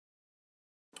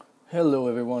Hello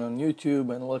everyone on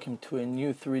YouTube and welcome to a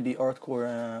new 3D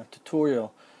Artcore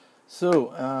tutorial.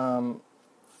 So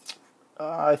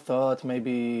I thought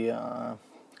maybe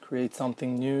create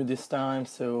something new this time.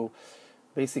 So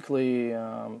basically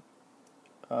I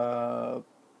will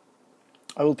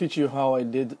teach you how I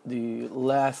did the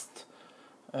last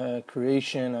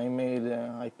creation I made.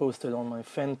 I posted on my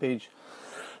fan page.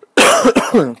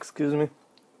 Excuse me.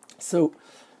 So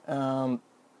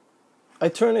I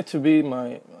turn it to be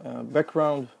my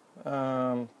background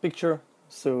picture,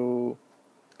 so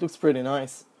it looks pretty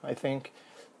nice, I think.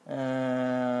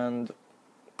 And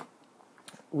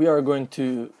we are going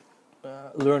to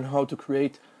learn how to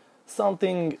create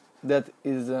something that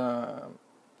is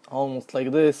almost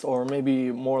like this, or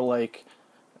maybe more like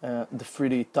the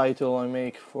 3D title I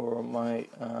make for my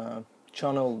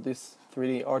channel, this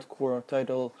 3D Artcore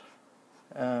title.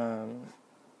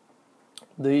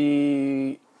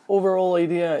 The overall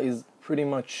idea is pretty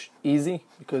much easy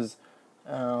because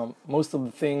most of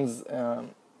the things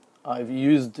I've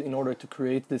used in order to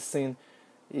create this scene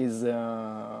is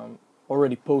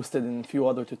already posted in a few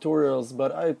other tutorials,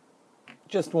 but I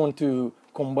just want to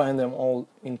combine them all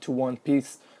into one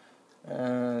piece.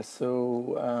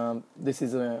 So this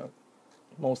is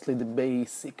mostly the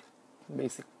basic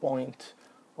point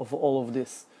of all of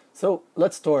this. So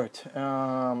let's start.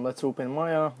 Let's open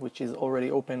Maya, which is already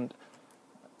opened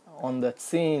on that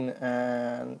scene,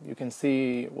 and you can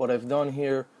see what I've done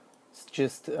here. It's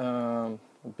just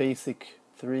basic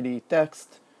 3D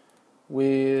text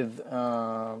with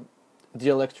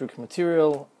dielectric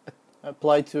material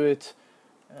applied to it.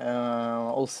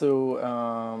 Also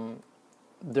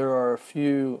there are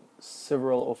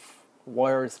several of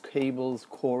wires, cables,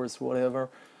 cores, whatever.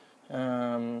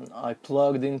 I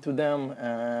plugged into them,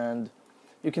 and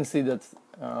you can see that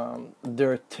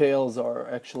their tails are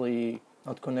actually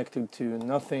not connected to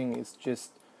nothing. It's just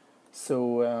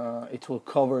so it will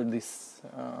cover this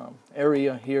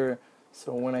area here.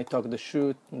 So when I take the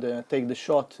shot,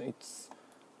 it's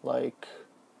like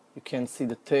you can see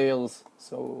the tails.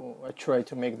 So I try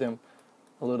to make them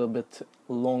a little bit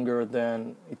longer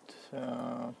than it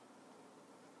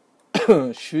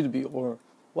should be, or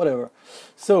whatever.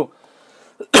 So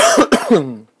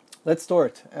let's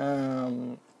start.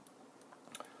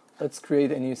 Let's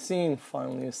create a new scene,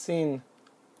 file new scene,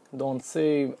 don't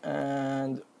save.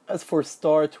 And as for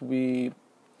start, we'll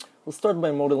start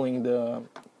by modeling the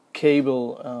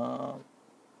cable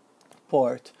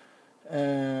part.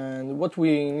 And what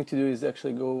we need to do is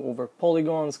actually go over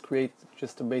polygons, create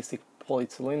just a basic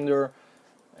polycylinder,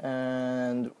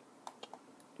 and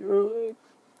you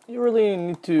really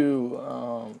need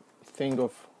to think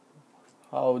of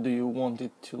how do you want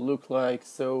it to look like.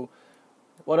 So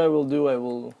what I will do, I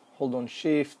will hold on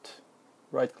Shift,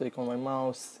 right click on my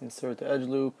mouse, insert edge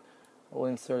loop. I will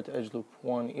insert edge loop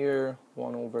one here,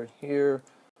 one over here,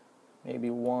 maybe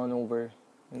one over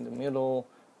in the middle,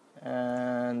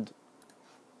 and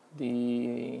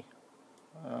the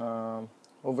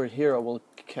over here I will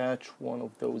catch one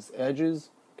of those edges.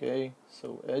 Okay,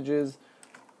 so edges,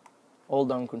 hold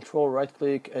down Control, right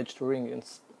click, edge to ring and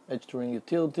edge to ring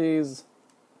utilities,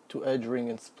 to edge ring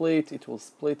and split. It will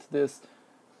split this.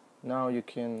 Now you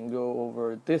can go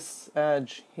over this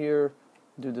edge here,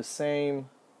 do the same.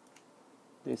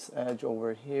 This edge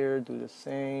over here, do the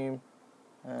same.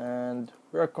 And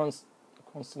we are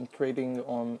concentrating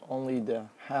on only the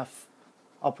half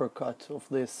uppercut of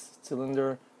this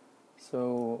cylinder.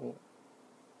 So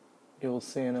you'll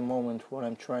see in a moment what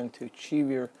I'm trying to achieve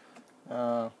here.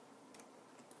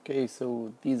 Okay,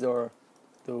 so these are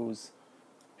those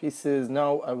pieces.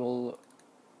 Now I will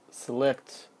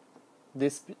select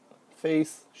this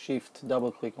face, Shift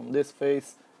double click on this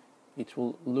face, it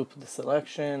will loop the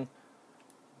selection.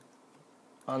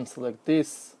 Unselect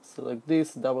this, select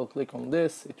this, double click on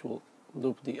this, it will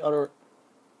loop the other.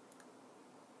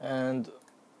 And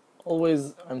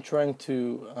always I'm trying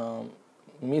to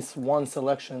miss one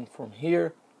selection from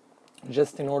here,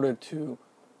 just in order to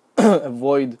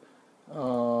avoid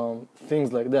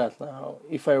things like that. Now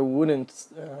if I wouldn't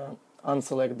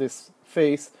unselect this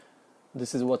face,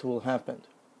 this is what will happen.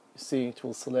 You see, it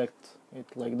will select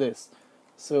it like this.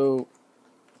 So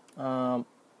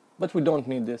but we don't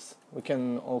need this. We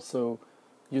can also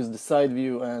use the side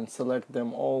view and select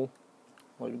them all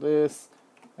like this,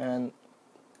 and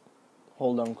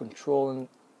hold down Control and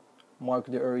mark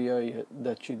the area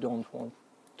that you don't want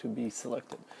to be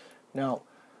selected. Now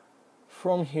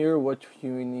from here, what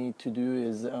you need to do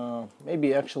is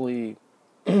maybe actually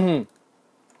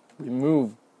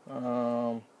remove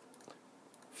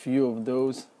few of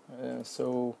those.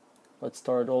 So let's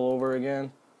start all over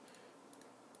again.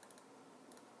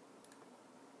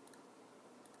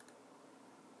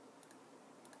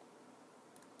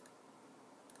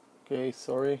 Okay,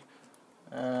 sorry.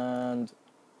 And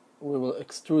we will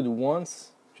extrude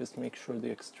once. Just make sure the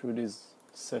extrude is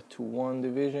set to 1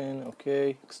 division.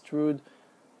 Okay, extrude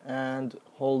and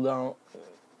hold down.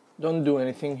 Don't do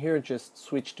anything here, just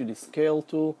switch to the scale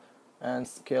tool and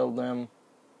scale them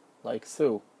like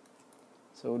so.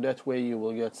 So that way you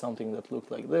will get something that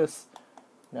looks like this.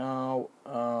 Now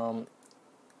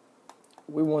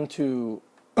we want to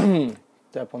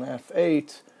tap on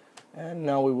F8, and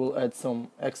now we will add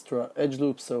some extra edge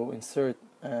loops. So insert,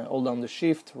 hold down the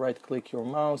shift, right click your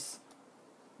mouse,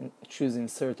 and choose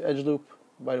insert edge loop.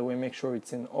 By the way, make sure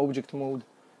it's in object mode,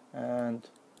 and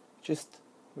just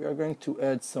we are going to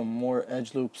add some more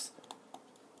edge loops,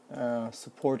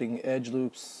 supporting edge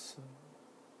loops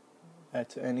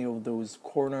at any of those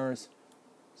corners.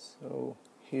 So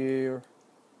here,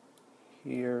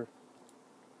 here,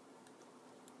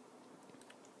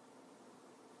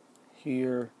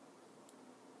 here.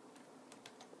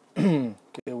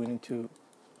 Okay, we need to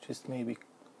just maybe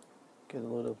get a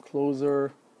little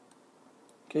closer.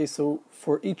 Okay, so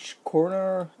for each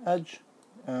corner edge,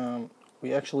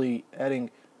 we actually adding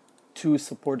 2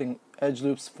 supporting edge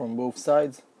loops from both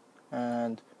sides,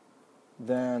 and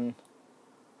then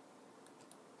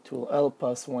it will help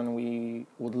us when we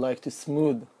would like to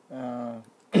smooth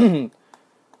to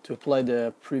apply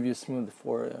the previous smooth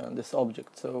for this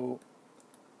object. So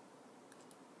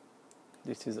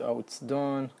this is how it's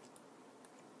done.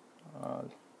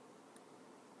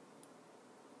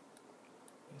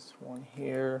 This one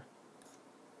here,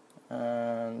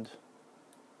 and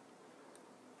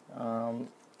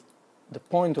the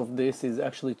point of this is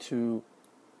actually to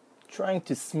trying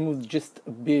to smooth just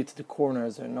a bit the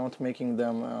corners and not making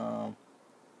them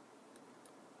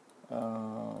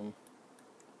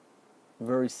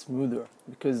very smoother,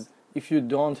 because if you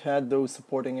don't have those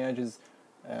supporting edges,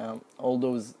 all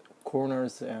those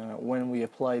corners, when we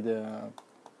apply the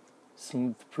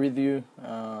smooth preview,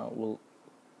 will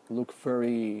look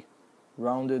very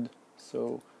rounded.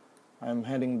 So I'm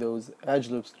adding those edge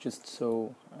loops just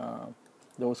so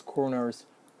those corners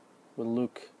will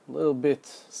look a little bit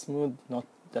smooth, not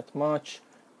that much,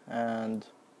 and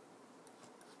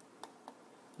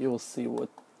you will see what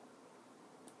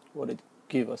it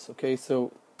gives us. Okay,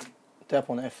 so tap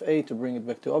on F8 to bring it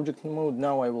back to object mode.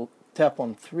 Now I will tap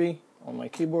on 3 on my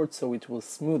keyboard so it will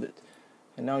smooth it,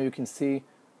 and now you can see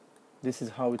this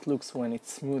is how it looks when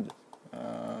it's smooth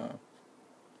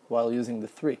while using the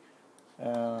 3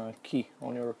 key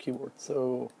on your keyboard.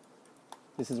 So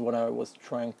this is what I was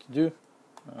trying to do,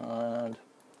 and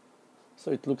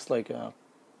so it looks like a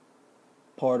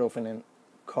part of a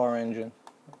car engine.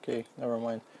 Okay, never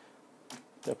mind.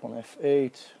 Tap on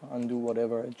F8, undo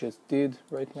whatever I just did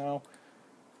right now.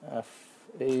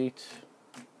 F8,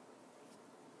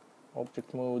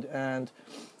 object mode, and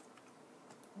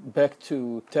back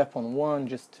to tap on 1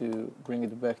 just to bring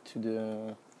it back to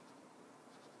the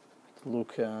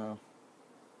look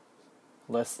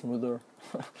less smoother.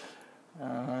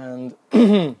 And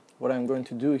what I'm going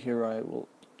to do here, I will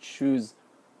choose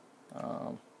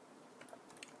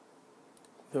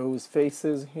those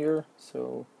faces here.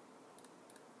 So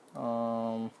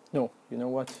no, you know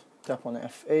what, tap on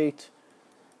F8,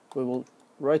 we will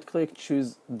right click,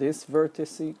 choose this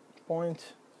vertex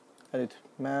point, edit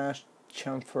mesh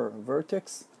chamfer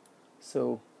vertex.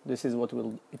 So this is what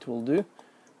it will do,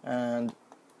 and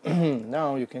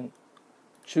now you can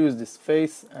choose this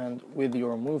face and with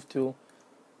your move tool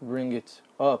bring it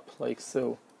up like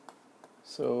so.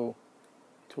 So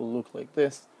it will look like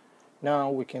this. Now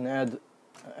we can add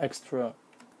extra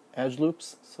edge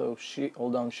loops. So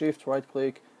hold down shift, right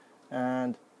click,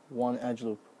 and 1 edge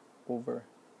loop over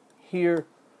here,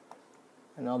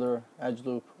 another edge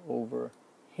loop over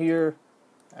here,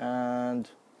 and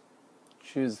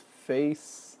choose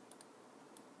face,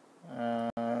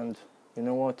 and you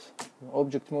know what,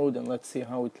 object mode, and let's see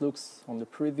how it looks on the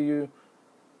preview.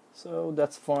 So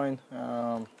that's fine.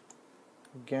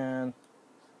 Again,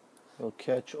 we'll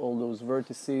catch all those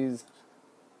vertices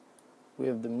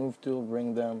with the move tool,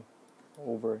 bring them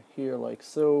over here like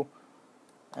so,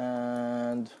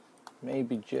 and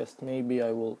maybe, just maybe,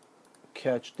 I will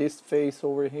catch this face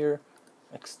over here,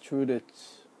 extrude it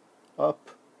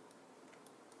up,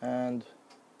 and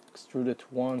extrude it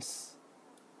once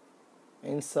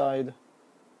inside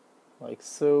like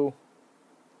so,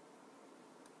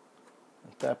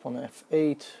 and tap on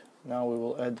F8. Now we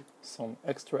will add some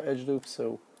extra edge loops,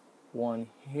 so 1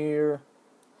 here,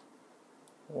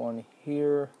 1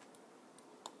 here,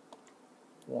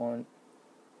 1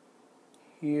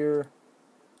 here,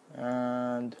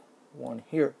 and 1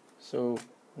 here. So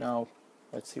now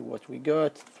let's see what we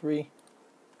got. 3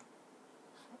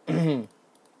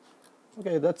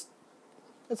 Okay, that's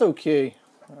okay.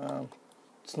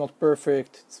 It's not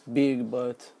perfect, it's big,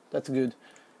 but that's good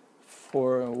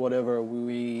for whatever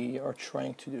we are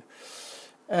trying to do.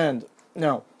 And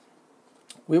now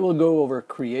we will go over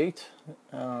create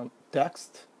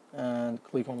text and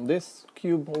click on this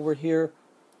cube over here.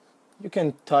 You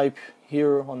can type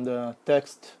here on the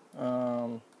text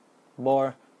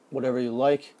bar whatever you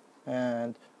like,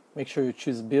 and make sure you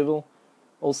choose bevel.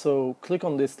 Also click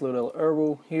on this little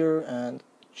arrow here and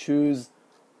choose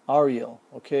Arial.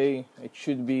 Okay, it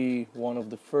should be one of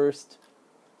the first,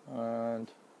 and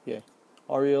yeah,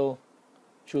 Arial.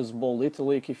 Choose bold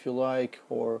italic if you like,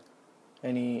 or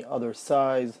any other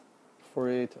size for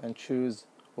it, and choose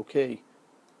OK.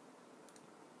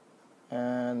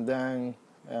 And then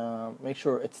make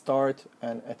sure at start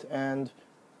and at end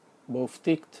both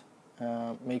ticked.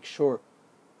 Make sure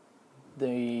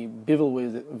the bevel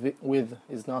width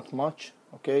is not much.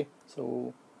 Okay,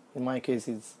 so in my case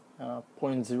it's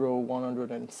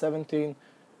 0.0117.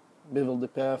 Bevel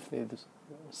depth is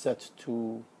set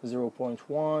to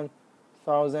 0.1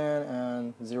 thousand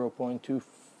and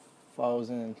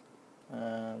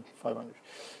 0.2500.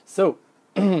 So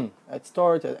at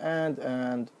start, at end,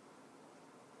 and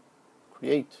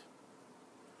create.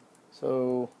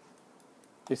 So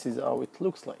this is how it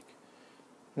looks like.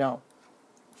 Now,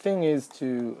 thing is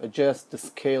to adjust the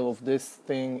scale of this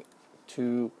thing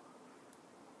to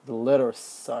the letter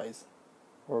size,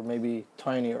 or maybe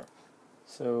tinier.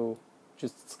 So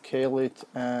just scale it,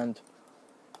 and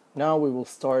now we will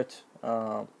start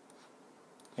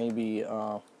maybe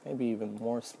even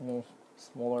more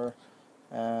smaller,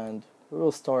 and we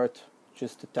will start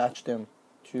just attach them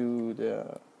to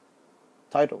the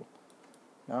title.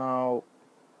 Now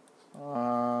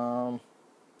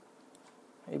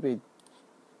maybe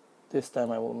this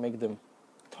time I will make them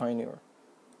tinier,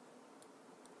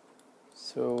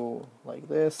 so like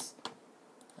this.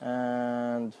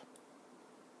 And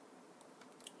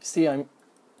see, I'm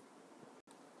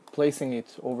placing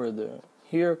it over the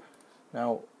here.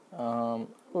 Now we'll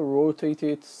rotate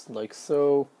it like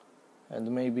so,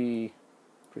 and maybe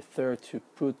prefer to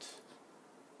put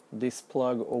this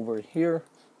plug over here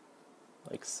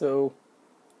like so,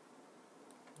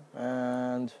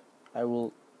 and I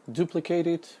will duplicate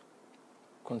it,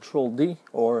 Control D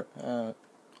or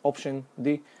Option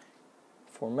D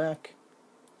for Mac,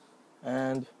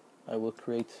 and I will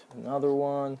create another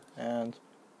one and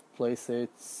place it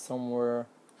somewhere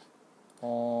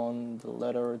on the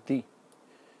letter D,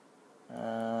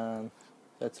 and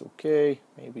that's okay.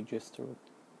 Maybe just a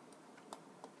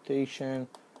rotation,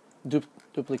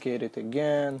 duplicate it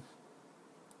again,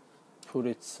 put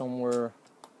it somewhere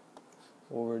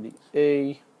over the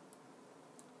A.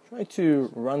 Try to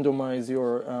randomize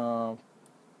your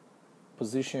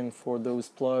position for those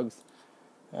plugs.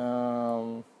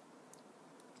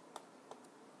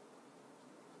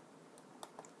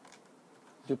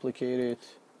 Duplicate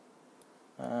it,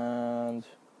 and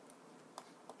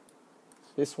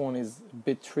this one is a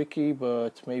bit tricky,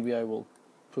 but maybe I will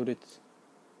put it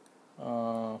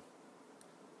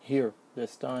here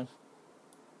this time.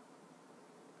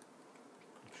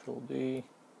 Control D,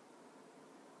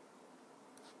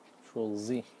 Control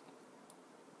Z.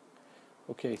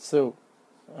 Okay, so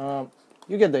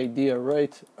you get the idea,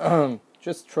 right?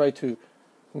 Just try to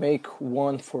make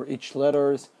one for each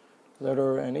letter,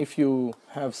 and if you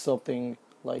have something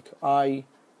like I,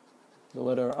 the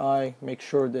letter I, make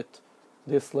sure that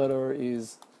this letter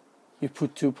is, you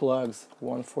put two plugs,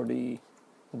 one for the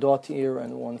dot here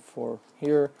and one for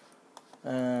here,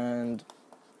 and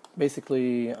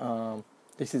basically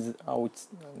this is how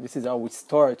we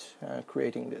start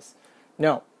creating this.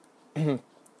 Now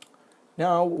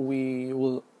now we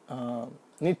will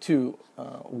need to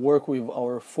work with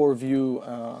our 4-view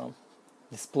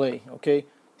display. Okay,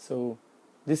 so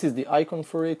this is the icon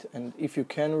for it, and if you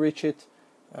can reach it,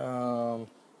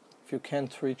 if you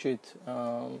can't reach it,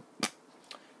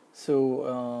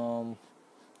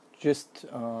 just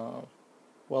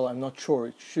well, I'm not sure,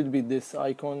 it should be this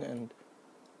icon, and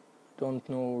don't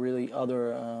know really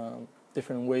other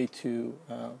different way to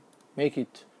make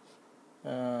it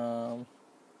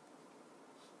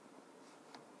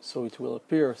so it will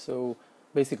appear. So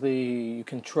basically you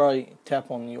can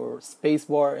tap on your space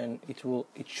bar and it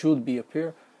should be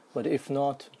appear, but if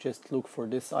not, just look for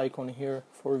this icon here,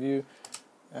 4-view,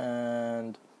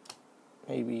 and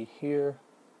maybe here,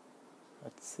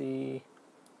 let's see,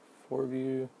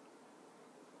 4-view,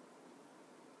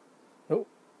 no,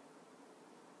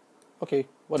 okay,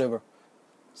 whatever.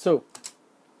 So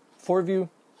 4-view,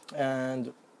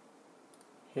 and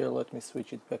here let me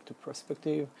switch it back to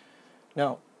perspective.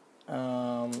 Now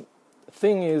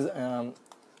thing is,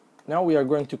 now we are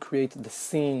going to create the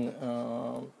scene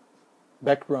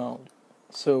background.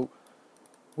 So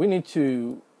we need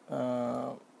to,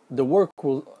 the work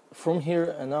will, from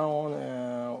here and now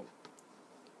on,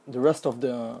 the rest of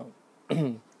the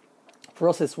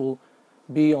process will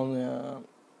be on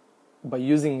by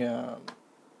using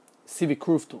CV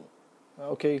Curve tool.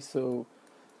 Okay, so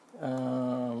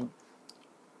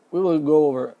we will go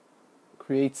over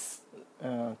create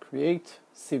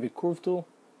CV Curve tool.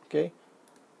 Okay,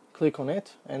 click on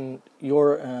it, and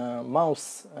your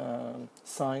mouse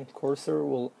sign cursor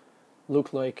will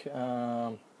look like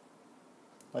a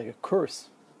curse.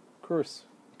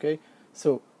 Okay,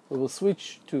 so we will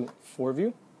switch to 4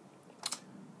 view,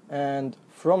 and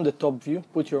from the top view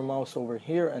put your mouse over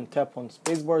here and tap on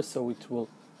spacebar, so it will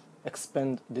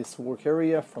expand this work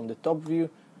area from the top view,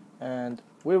 and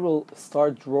we will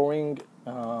start drawing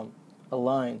a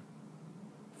line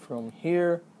from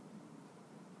here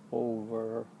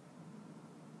over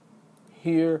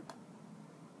here.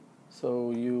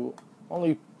 So you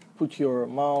only put your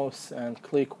mouse and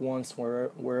click once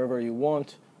wherever you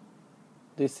want.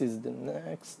 This is the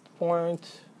next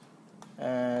point,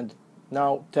 and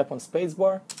now tap on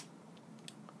spacebar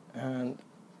and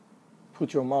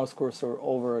put your mouse cursor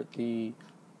over the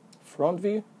front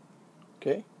view.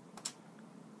 Okay,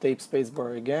 tape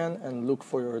spacebar again and look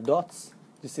for your dots.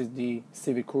 This is the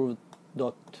CV Curve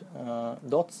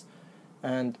dots,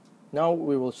 and now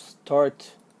we will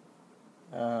start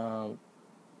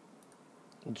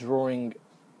drawing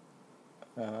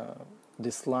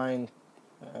this line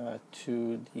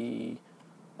to the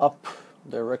up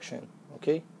direction.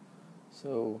 Okay,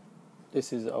 so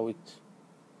this is how it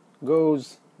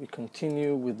goes. We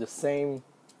continue with the same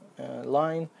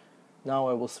line. Now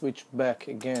I will switch back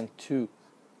again to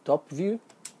top view,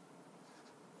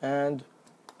 and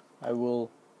I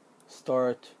will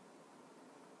start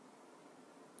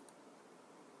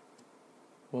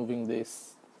moving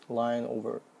this line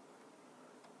over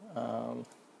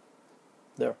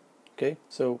there. Okay,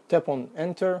 so tap on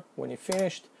enter when you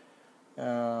finished,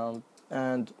 and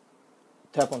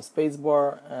tap on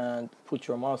spacebar and put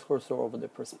your mouse cursor over the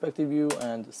perspective view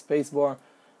and spacebar,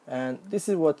 and this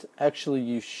is what actually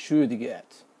you should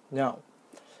get. Now,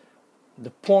 the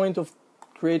point of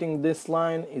creating this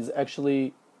line is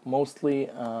actually mostly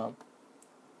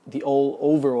the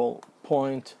overall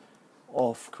point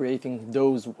of creating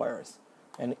those wires.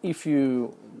 And if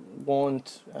you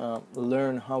want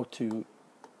learn how to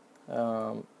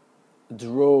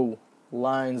draw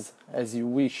lines as you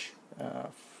wish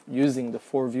using the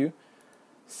 4 view,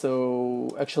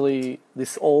 so actually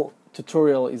this whole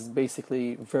tutorial is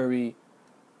basically very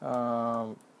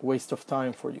waste of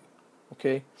time for you.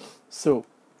 Okay, so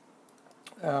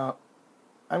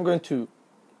I'm going to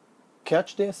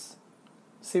catch this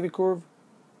CV Curve,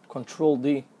 Control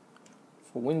D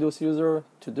for Windows user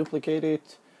to duplicate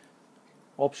it,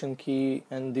 Option key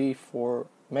and D for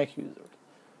Mac user,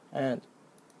 and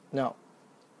now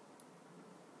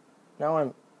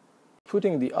I'm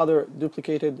putting the other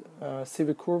duplicated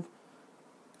CV Curve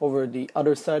over the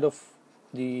other side of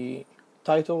the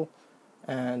title,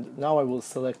 and now I will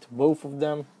select both of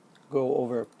them, go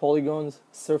over polygons,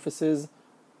 surfaces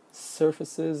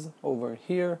over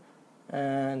here,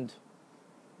 and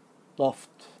loft.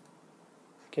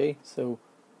 Okay, so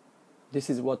this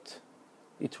is what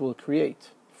it will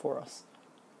create for us.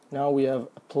 Now we have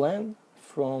a plan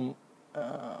from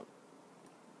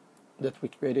that we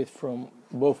created from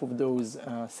both of those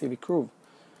CV Curve.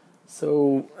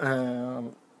 So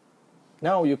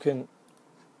now you can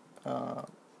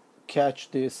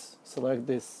catch this, select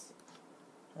this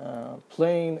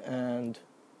plane and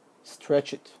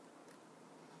stretch it.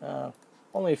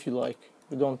 Only if you like.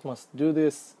 You don't must do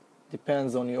this.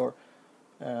 Depends on your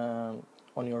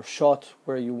shot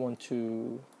where you want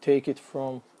to take it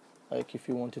from. Like if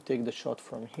you want to take the shot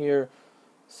from here,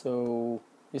 so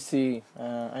you see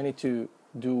I need to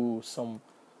do some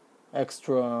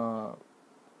extra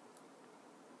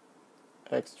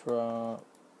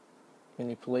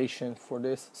manipulation for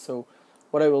this. So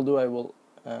what I will do, I will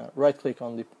right click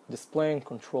on this plane,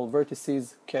 control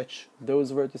vertices, catch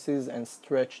those vertices and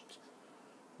stretch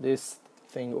this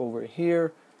thing over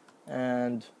here,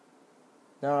 and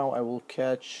now I will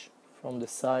catch from the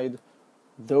side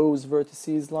those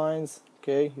vertices lines.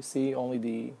 Okay, you see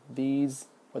only these,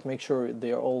 but make sure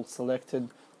they are all selected,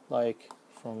 like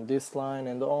from this line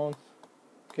and on.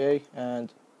 Okay,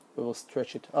 and we will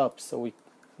stretch it up so we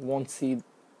won't see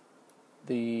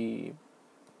the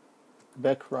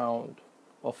background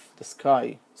of the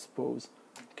sky, suppose.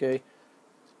 Okay,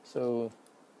 so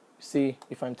see,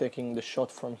 if I'm taking the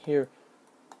shot from here,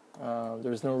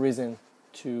 there's no reason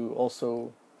to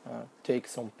also take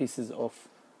some pieces of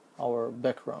our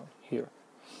background here.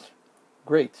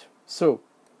 Great. So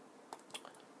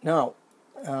now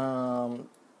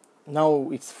now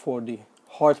it's for the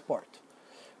hard part.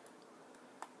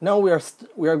 Now we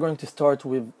are going to start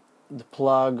with the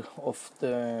plug of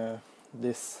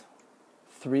this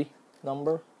 3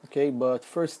 number, okay? But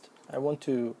first I want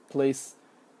to place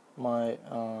my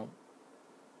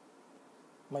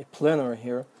my planner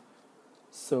here,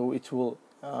 so it will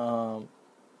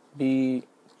be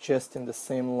just in the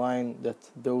same line that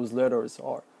those letters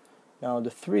are. Now the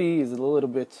 3 is a little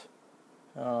bit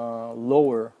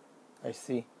lower. I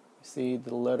see. You see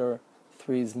the letter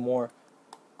 3 is more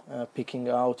picking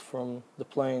out from the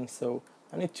plane, so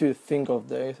I need to think of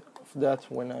that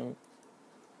when I'm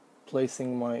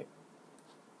placing my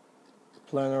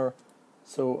planner.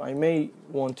 So I may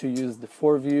want to use the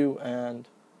fore view and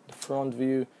the front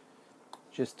view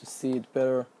just to see it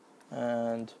better,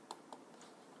 and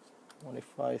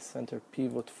modify center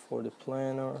pivot for the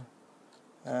planner,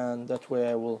 and that way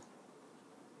I will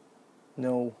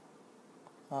know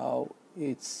how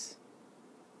it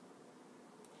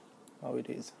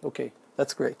is. Okay,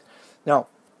 that's great. Now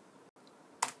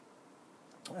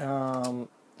the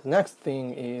next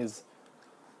thing is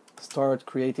start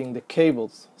creating the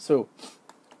cables. So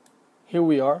here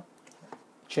we are,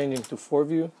 changing to fore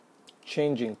view,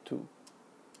 changing to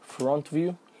front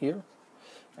view here,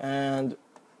 and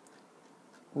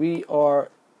we are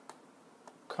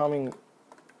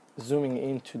zooming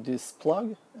into this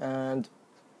plug and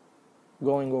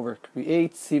going over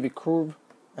create CV curve,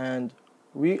 and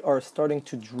we are starting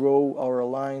to draw our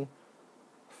line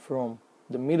from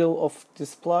the middle of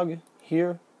this plug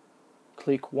here.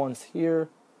 Click once here,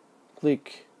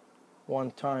 click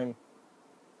one time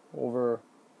over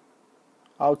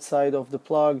outside of the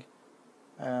plug,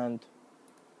 and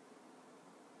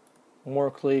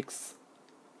more clicks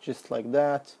just like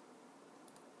that.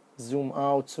 Zoom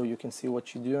out so you can see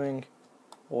what you're doing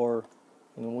or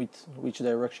in which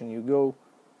direction you go,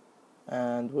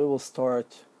 and we will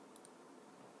start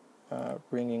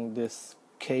bringing this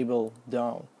cable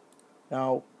down.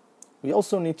 Now we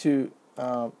also need to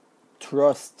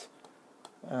trust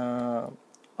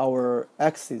our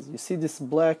axis. You see this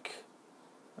black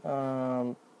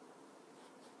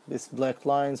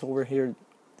lines over here?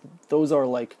 Those are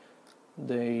like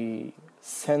the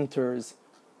centers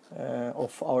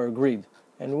of our grid,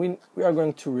 and we are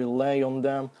going to rely on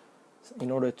them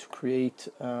in order to create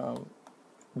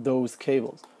those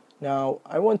cables. Now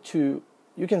I want to,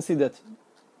 you can see that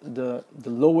the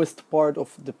lowest part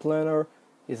of the planner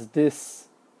is this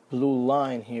blue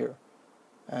line here,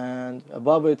 and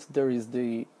above it there is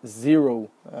the 0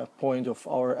 point of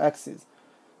our axis.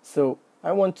 So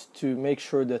I want to make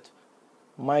sure that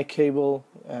my cable,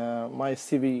 my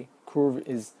CV curve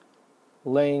is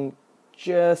laying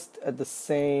just at the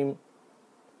same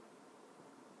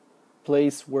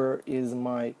place where is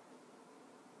my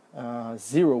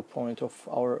 0 point of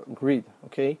our grid.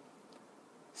 Okay,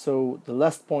 so the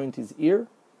last point is here.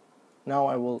 Now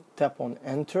I will tap on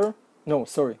enter. No,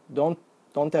 sorry, don't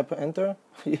tap enter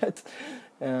yet.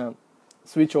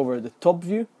 Switch over the top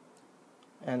view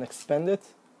and expand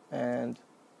it, and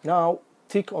now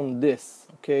tick on this,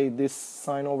 okay, this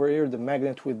sign over here, the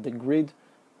magnet with the grid.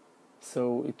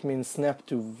 So it means snap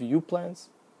to view plans.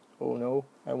 Oh no,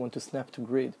 I want to snap to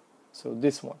grid. So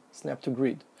this one, snap to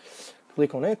grid.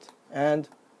 Click on it, and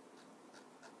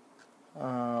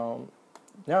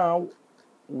now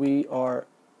we are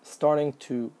starting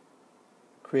to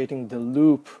creating the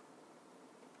loop.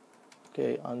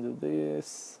 Okay, undo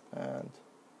this, and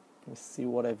let me see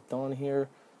what I've done here.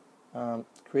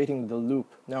 Creating the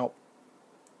loop. Now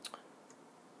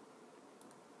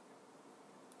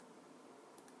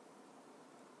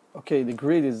okay, the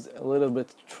grid is a little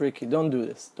bit tricky. Don't do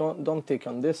this. Don't tick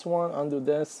on this one. Undo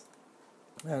this,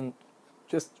 and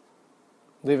just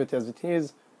leave it as it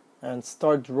is, and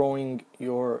start drawing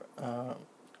your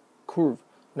curve.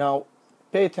 Now,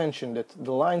 pay attention that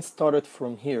the line started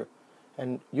from here,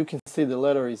 and you can see the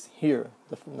letter is here.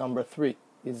 The number 3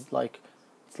 is like,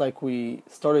 it's like we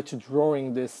started to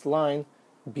drawing this line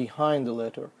behind the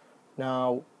letter.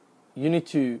 Now, you need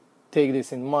to take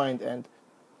this in mind and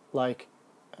like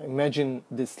imagine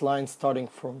this line starting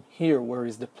from here, where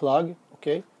is the plug,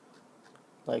 okay?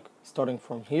 Like starting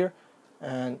from here,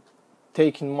 and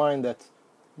take in mind that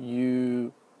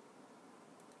you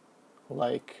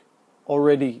like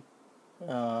already,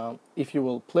 if you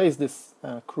will place this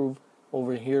curve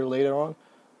over here later on,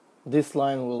 this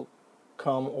line will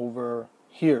come over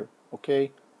here,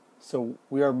 okay? So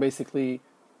we are basically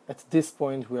at this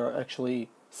point, we are actually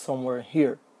somewhere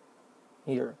here,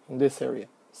 here in this area.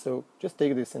 So just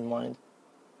take this in mind,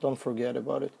 don't forget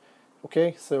about it.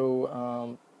 Okay,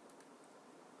 so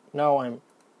now I'm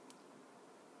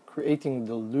creating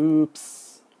the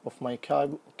loops of my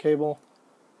cable,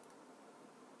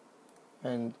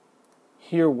 and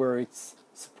here where it's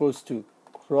supposed to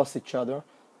cross each other,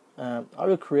 I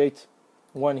will create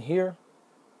one here,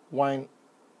 one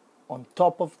on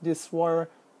top of this wire,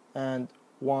 and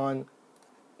one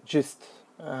just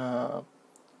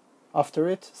after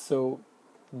it. So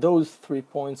those 3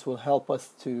 points will help us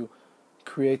to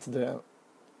create the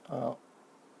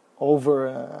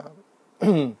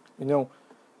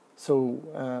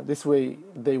so this way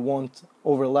they won't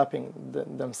overlapping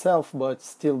themselves, but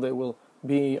still they will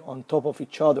be on top of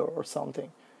each other or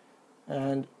something.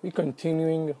 And we're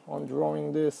continuing on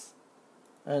drawing this,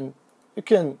 and you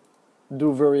can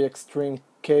do very extreme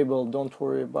cable, don't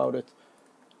worry about it,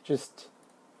 just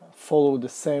follow the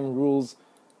same rules.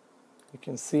 You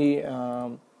can see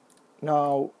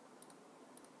now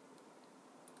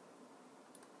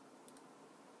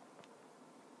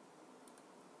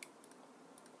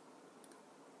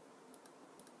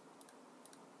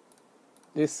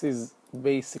this is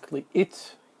basically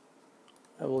it.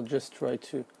 I will just try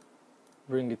to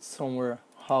bring it somewhere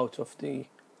out of the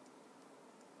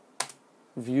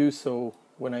view, so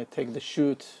when I take the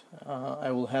shoot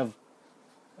I will have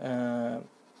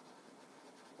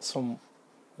some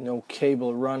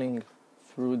cable running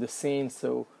through the scene,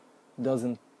 so it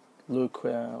doesn't look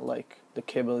like the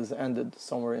cable is ended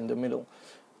somewhere in the middle.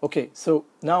 Okay, so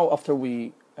now after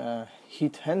we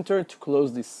hit enter to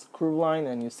close this curve line,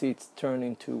 and you see it's turned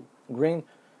into green,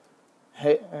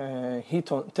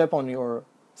 tap on your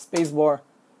spacebar,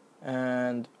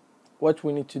 and what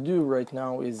we need to do right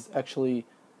now is actually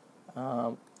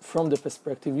from the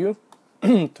perspective view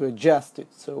to adjust it.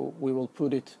 So we will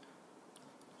put it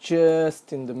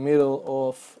just in the middle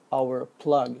of our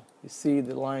plug. You see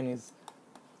the line is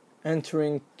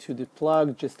entering to the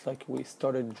plug just like we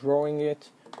started drawing it,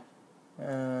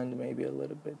 and maybe a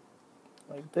little bit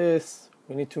like this.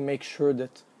 We need to make sure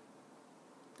that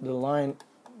the line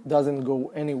doesn't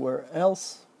go anywhere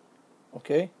else.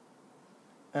 Okay,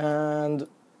 and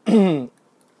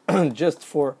just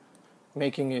for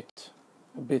making it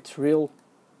a bit real,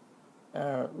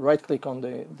 right click on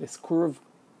this curve,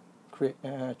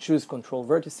 choose control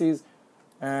vertices,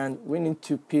 and we need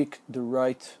to pick the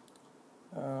right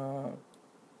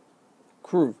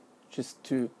curve just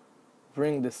to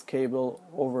bring this cable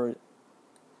over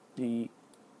the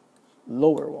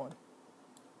lower one.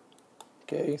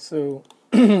 Okay, so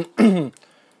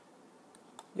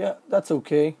yeah, that's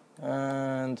okay,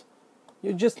 and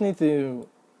you just need to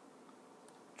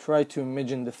try to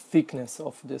imagine the thickness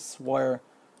of this wire,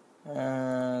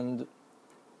 and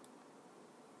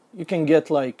you can get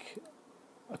like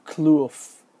a clue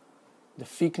of the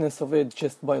thickness of it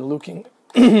just by looking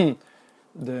the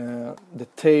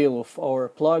tail of our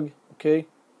plug. Okay,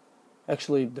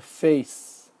 actually the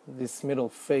face, this middle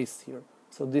face here,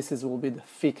 so this will be the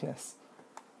thickness.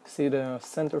 See the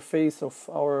center face of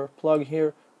our plug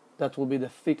here, that will be the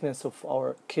thickness of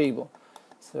our cable.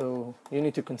 So you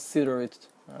need to consider it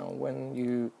when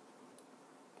you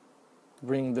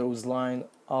bring those lines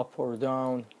up or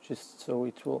down, just so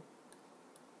it will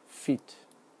fit.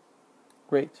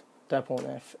 Great. Tap on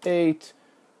F8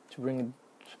 to bring it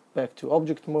back to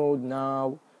object mode.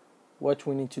 Now what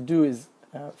we need to do is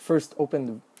first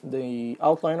open the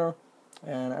outliner,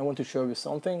 and I want to show you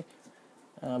something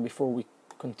before we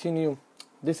continue.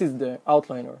 This is the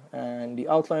outliner, and the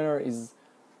outliner is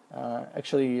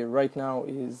actually right now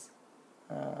is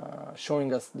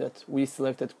showing us that we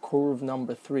selected curve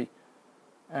number 3,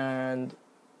 and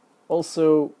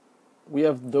also we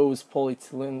have those poly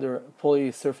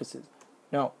surfaces.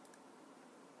 Now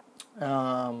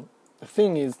the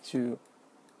thing is to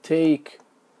take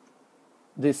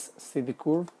this, see the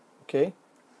curve, okay,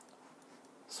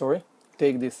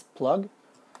 take this plug,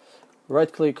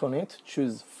 right click on it,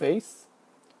 choose face,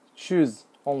 choose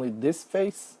only this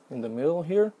face in the middle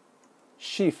here,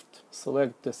 shift,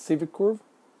 select the civic curve,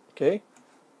 okay,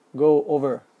 go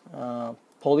over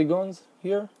polygons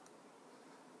here,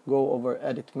 go over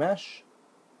edit mesh,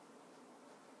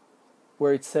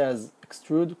 where it says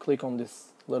extrude, click on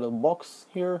this little box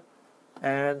here,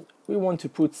 and we want to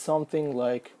put something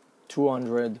like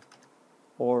 200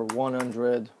 or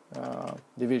 100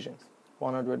 divisions.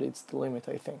 100 is the limit,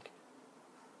 I think.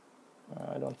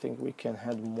 I don't think we can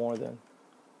add more than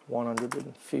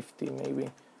 150 maybe.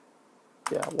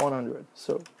 Yeah, 100.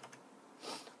 So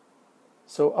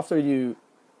after you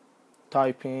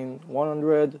type in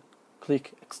 100,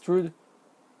 click extrude,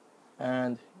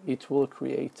 and it will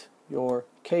create your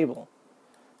cable.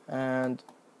 And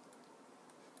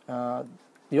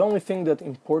the only thing that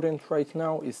important right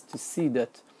now is to see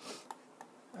that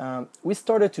we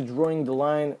started to drawing the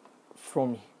line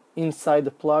from inside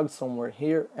the plug somewhere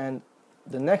here, and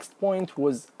the next point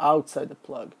was outside the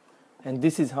plug, and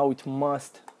this is how it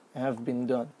must have been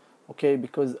done, okay?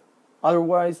 Because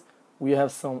otherwise we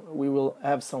will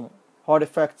have some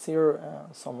artifacts here,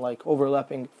 some like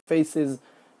overlapping faces,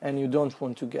 and you don't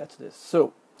want to get this.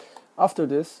 So after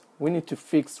this we need to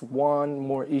fix one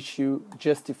more issue,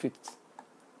 just if it's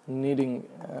needing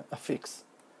a fix.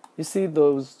 You see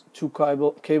those two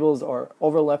cables are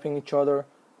overlapping each other,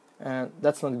 and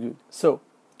that's not good. So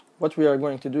what we are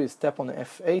going to do is tap on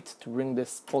F8 to bring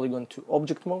this polygon to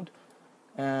object mode,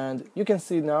 and you can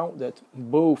see now that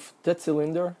both that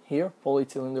cylinder here, poly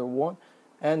cylinder 1,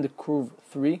 and the curve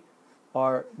 3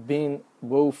 are being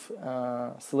both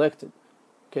selected.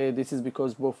 Okay, this is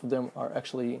because both of them are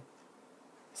actually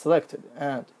selected,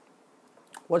 and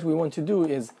what we want to do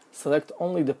is select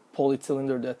only the poly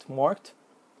cylinder that marked,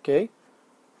 okay,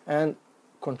 and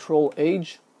Control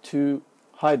H to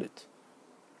hide it.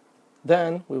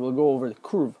 Then we will go over the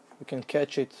curve. You can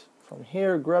catch it from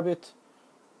here, grab it,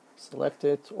 select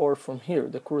it, or from here,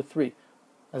 the curve 3,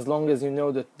 as long as you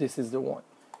know that this is the one.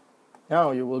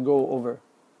 Now you will go over,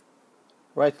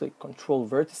 right click, Control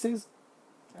Vertices,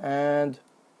 and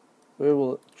we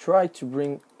will try to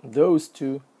bring those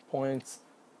 2 points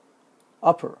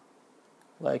upper,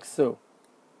 like so,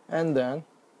 and then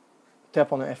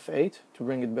tap on F8 to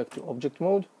bring it back to object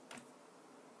mode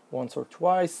once or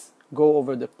twice. Go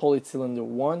over the poly cylinder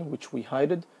 1, which we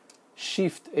hided,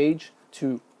 Shift H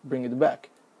to bring it back,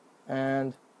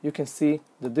 and you can see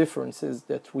the differences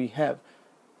that we have.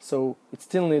 So it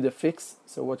still needs a fix,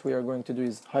 so what we are going to do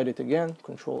is hide it again,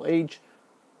 Control H,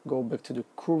 go back to the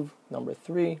curve number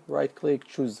 3, right click,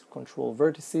 choose Control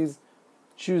Vertices,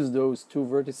 choose those 2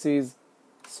 vertices,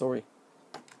 sorry,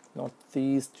 not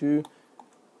these 2.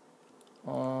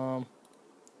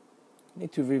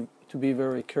 Need to be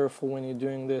very careful when you're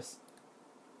doing this.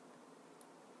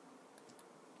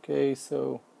 Okay,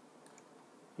 so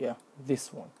yeah,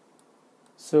 this one.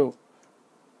 So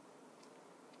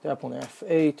tap on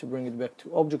F8 to bring it back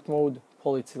to object mode,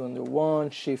 poly cylinder 1,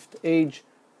 Shift H,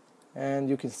 and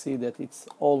you can see that it's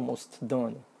almost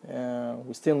done.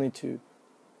 We still need to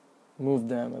move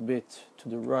them a bit to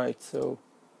the right, so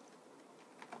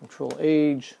Control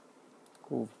H,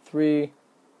 curve 3,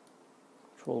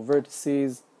 Control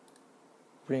Vertices,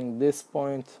 bring this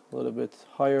point a little bit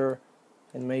higher,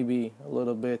 and maybe a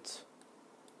little bit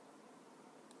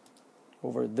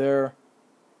over there.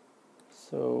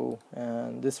 So,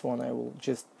 and this one I will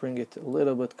just bring it a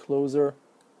little bit closer.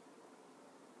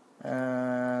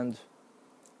 And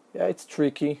yeah, it's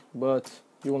tricky, but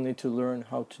you will need to learn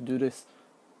how to do this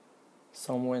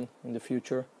somewhere in the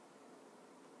future.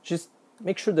 Just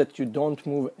make sure that you don't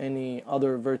move any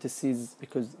other vertices,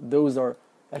 because those are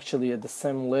actually at the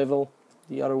same level,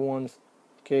 the other ones,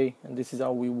 okay, and this is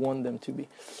how we want them to be.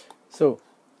 So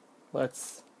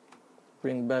let's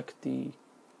bring back the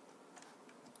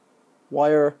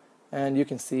wire, and you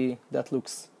can see that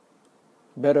looks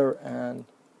better and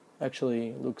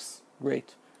actually looks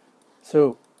great.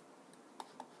 So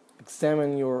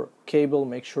examine your cable,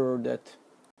 make sure that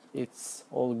it's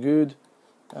all good.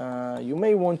 You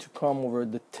may want to come over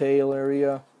the tail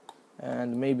area,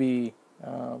 and maybe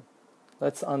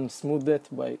let's unsmooth it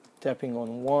by tapping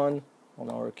on 1 on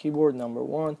our keyboard, number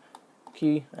 1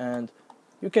 key, and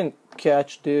you can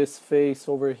catch this face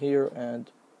over here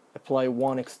and apply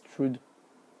 1 extrude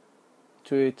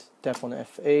to it, tap on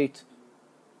F8,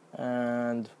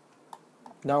 and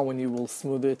now when you will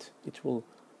smooth it, it will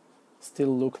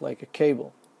still look like a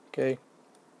cable. Okay,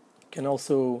 you can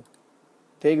also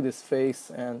take this face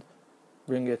and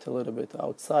bring it a little bit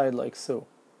outside, like so.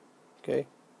 Okay,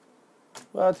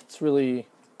 but it's really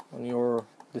on your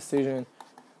decision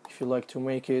if you like to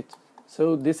make it.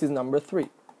 So this is number 3.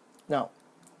 Now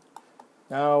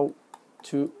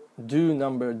to do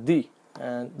number D,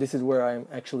 and this is where I'm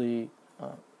actually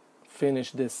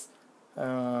finish this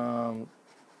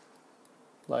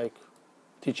like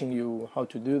teaching you how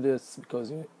to do this,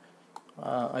 because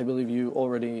I believe you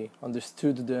already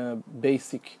understood the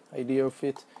basic idea of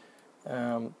it.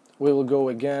 We will go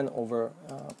again over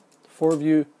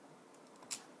foreview.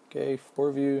 Okay,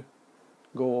 foreview,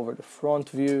 go over the front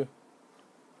view.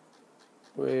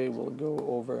 We will go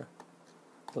over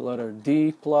the letter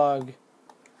D plug,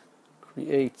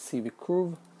 create CV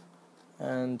curve,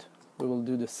 and we will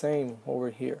do the same over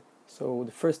here. So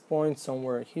the first point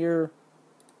somewhere here,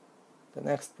 the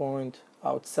next point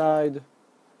outside,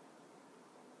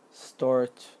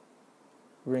 start,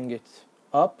 bring it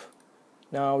up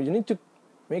Now you need to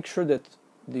make sure that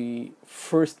the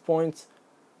first point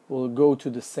will go to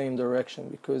the same direction,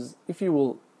 because if you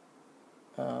will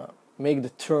make the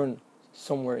turn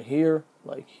somewhere here,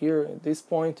 like here at this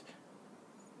point,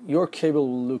 your cable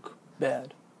will look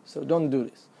bad. So don't do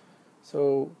this.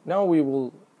 So now we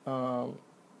will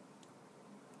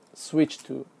switch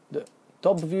to the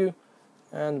top view,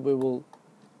 and we will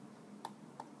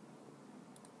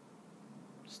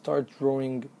start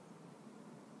drawing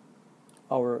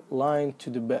our line to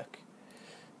the back,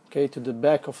 okay, to the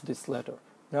back of this letter.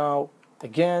 Now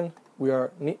again, we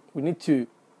need to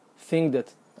think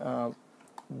that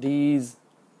these,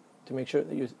 to make sure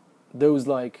that those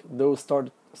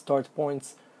start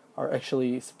points are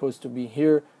actually supposed to be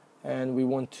here, and we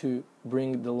want to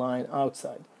bring the line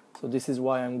outside. So this is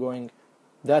why I'm going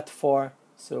that far.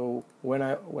 So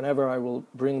whenever I will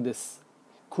bring this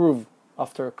curve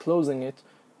after closing it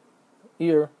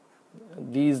here,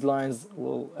 these lines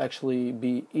will actually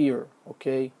be here,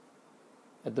 okay,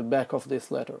 at the back of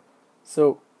this letter.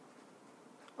 So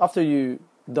after you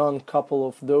done couple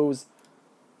of those,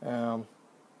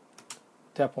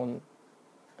 tap on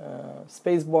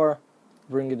spacebar,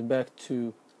 bring it back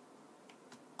to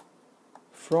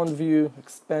front view,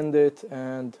 expand it,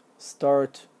 and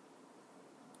start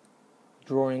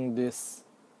drawing this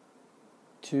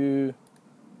to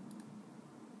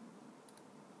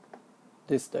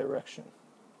this direction.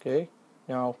 Okay,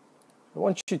 now I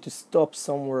want you to stop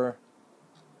somewhere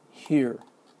here.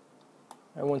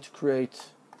 I want to create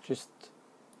just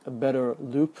a better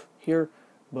loop here,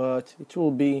 but it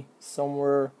will be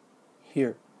somewhere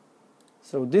here.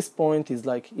 So this point is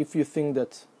like, if you think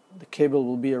that the cable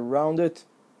will be around it,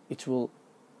 it will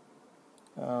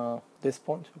this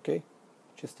point, okay,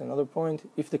 just another point.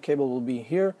 If the cable will be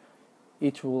here,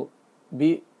 it will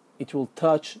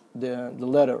touch the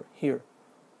letter here.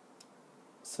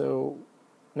 So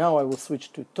now I will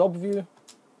switch to top view,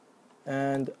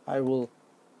 and I will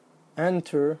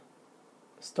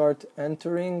start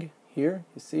entering here,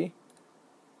 you see,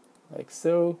 like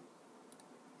so.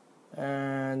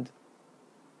 And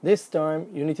this time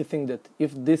you need to think that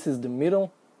if this is the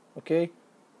middle, okay,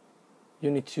 you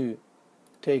need to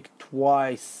take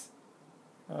twice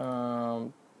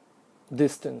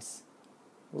distance,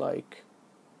 like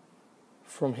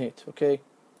from it, okay,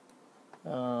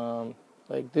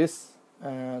 like this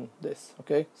and this,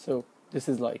 okay. So this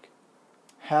is like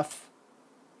half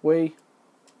way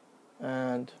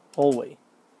and all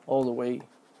the way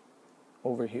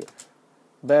over here.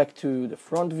 Back to the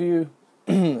front view,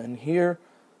 and here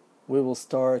we will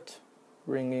start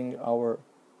bringing our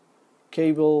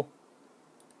cable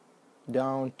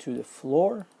down to the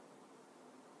floor.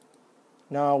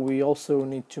 Now we also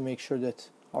need to make sure that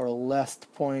our last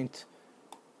point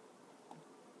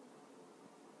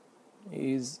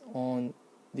is on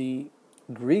the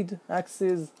grid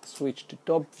axis. Switch to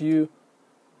top view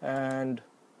and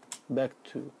back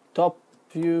to top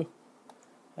view,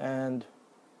 and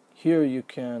here you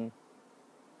can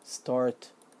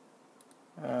start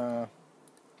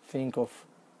think of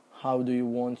how do you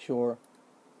want your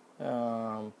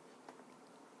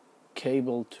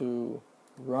cable to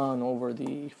run over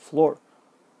the floor.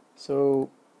 So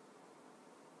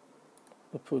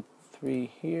we'll put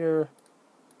 3 here,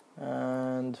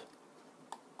 and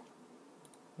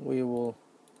we will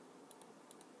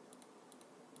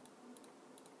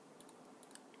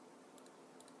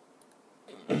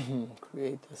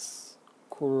create this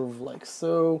curve like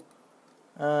so,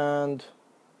 and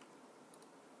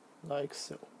like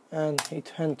so, and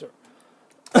hit enter.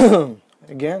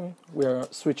 Again, we are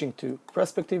switching to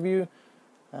perspective view,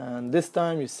 and this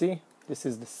time you see this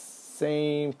is the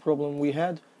same problem we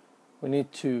had. We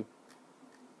need to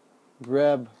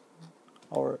grab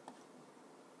our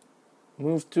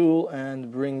move tool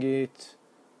and bring it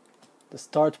the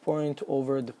start point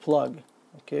over the plug,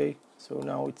 okay. So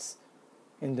now it's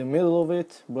in the middle of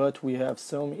it, but we have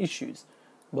some issues,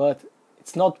 but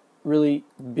it's not really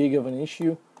big of an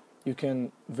issue. You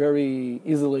can very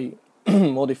easily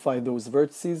modify those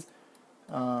vertices,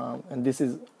 and this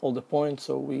is all the point.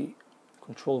 So we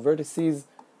control vertices,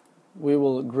 we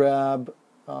will grab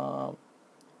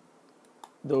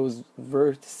those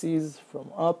vertices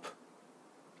from up,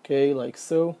 okay, like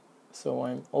so. So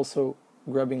I'm also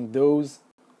grabbing those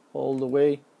all the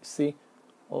way, you see,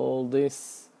 all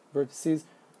these vertices,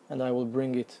 and I will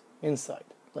bring it inside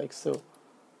like so,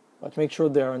 but make sure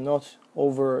they are not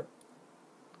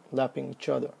overlapping each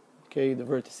other, okay, the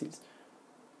vertices.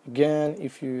 Again,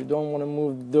 if you don't want to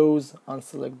move those,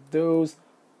 unselect those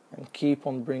and keep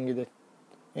on bringing it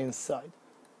inside.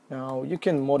 Now you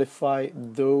can modify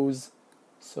those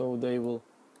so they will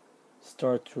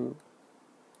start to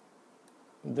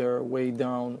their way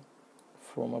down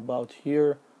from about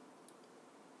here.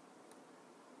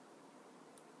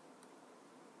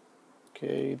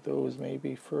 Okay, those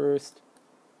maybe first,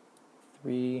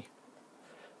 3,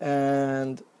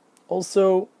 and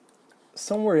also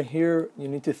somewhere here you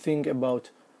need to think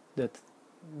about that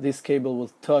this cable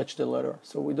will touch the letter,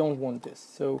 so we don't want this.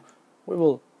 So we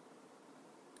will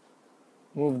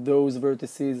move those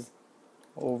vertices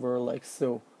over like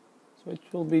so. So it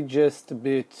will be just a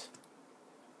bit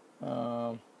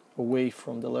away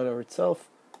from the letter itself.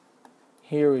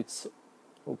 Here it's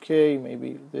okay,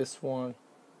 maybe this one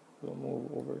will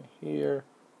move over here,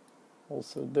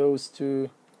 also those two.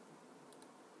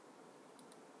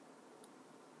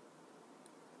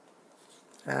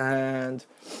 And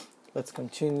let's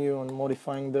continue on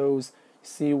modifying those.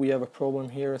 See, we have a problem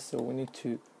here, so we need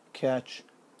to catch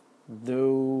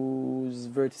those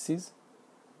vertices.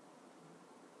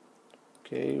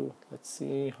 Okay, let's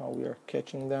see how we are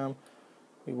catching them.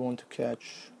 We want to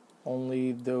catch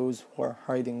only those who are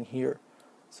hiding here,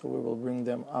 so we will bring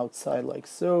them outside like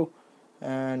so.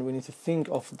 And we need to think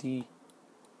of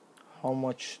how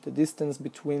much the distance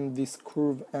between this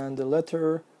curve and the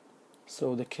letter,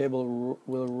 so the cable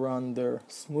will run there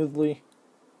smoothly.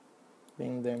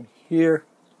 Bring them here,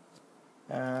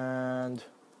 and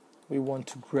we want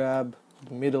to grab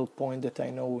the middle point that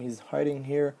I know is hiding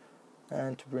here,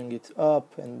 and to bring it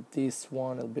up, and this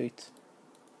one a bit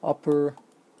upper.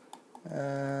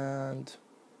 And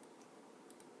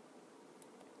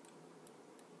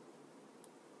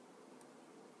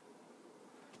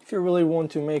if you really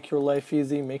want to make your life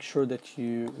easy, make sure that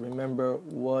you remember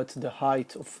what the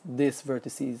height of this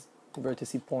vertice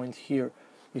point here.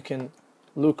 You can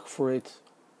look for it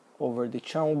over the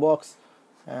channel box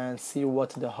and see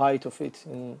what the height of it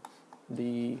in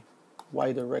the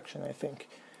y direction, I think.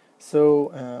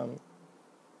 So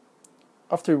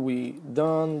after we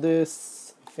done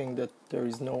this, I think that there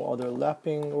is no other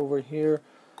lapping over here,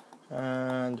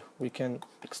 and we can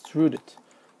extrude it.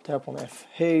 Tap on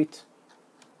F8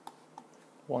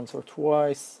 once or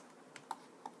twice,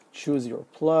 choose your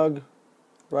plug,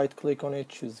 right click on it,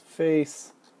 choose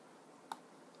face.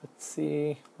 Let's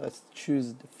see, let's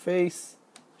choose the face,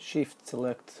 shift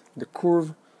select the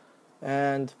curve,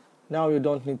 and now you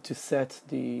don't need to set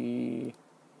the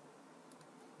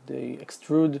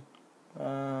extrude,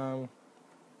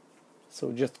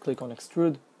 so just click on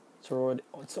extrude.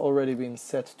 It's already been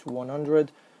set to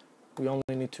 100. We only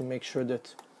need to make sure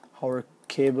that our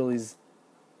cable is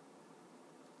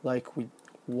like we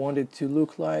want it to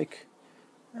look like.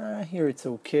 Here it's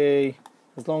okay,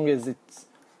 as long as it's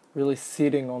really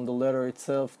sitting on the letter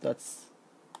itself. That's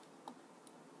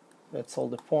all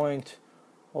the point.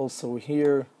 Also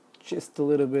here, just a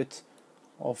little bit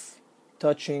of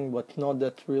touching, but not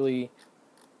that really,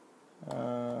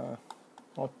 not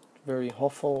very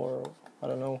awful, or I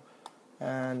don't know,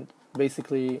 and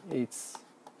basically it's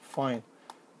fine.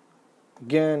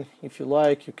 Again, if you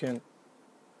like, you can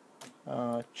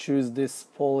choose this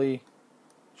poly,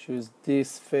 choose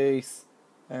this face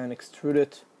and extrude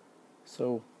it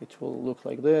so it will look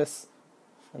like this,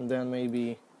 and then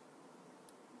maybe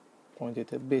point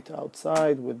it a bit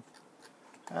outside with,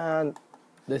 and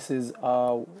this is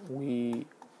how we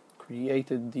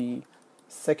created the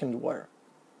second wire.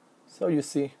 So you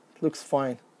see, it looks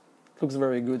fine. It looks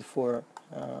very good for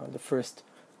the first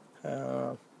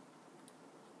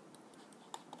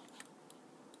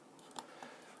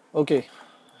okay,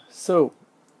 so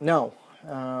now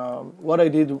what I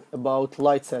did about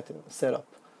light setup.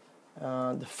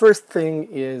 The first thing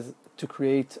is to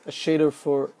create a shader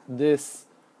for this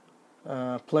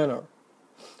planar.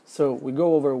 So we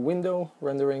go over Window,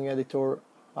 Rendering Editor,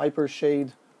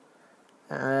 Hypershade,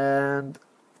 and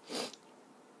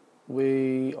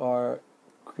we are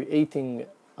creating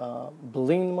a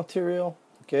blend material.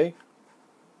 Okay,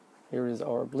 here is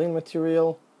our blend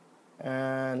material,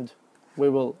 and we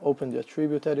will open the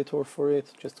attribute editor for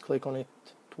it. Just click on it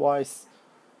twice,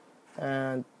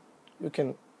 and you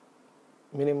can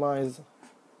minimize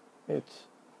it.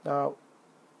 Now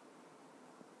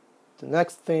the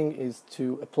next thing is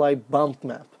to apply bump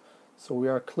map. So we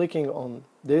are clicking on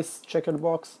this checkered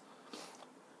box,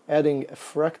 adding a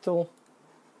fractal,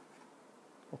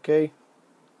 okay,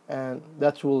 and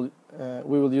that will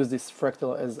we will use this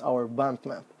fractal as our bump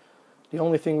map. The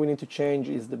only thing we need to change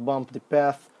is the bump the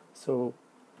path, so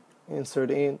insert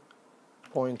in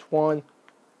 0.1,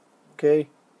 okay,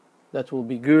 that will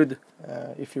be good.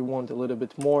 If you want a little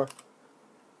bit more,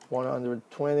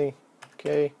 120,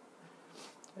 okay,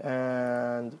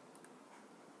 and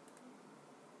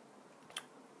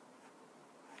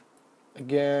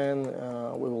again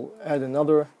we will add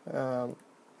another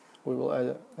we will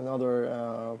add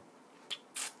another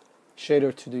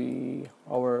shader to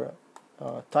our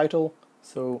title.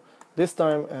 So this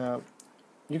time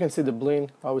you can see the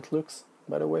bling, how it looks,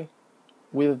 by the way,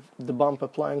 with the bump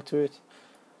applying to it.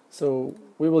 So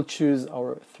we will choose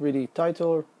our 3D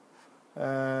title,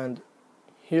 and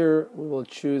here we will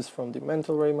choose from the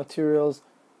mental ray materials,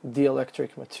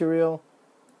 dielectric material.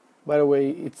 By the way,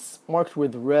 it's marked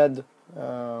with red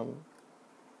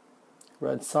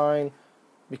red sign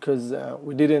because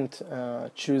we didn't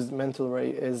choose mental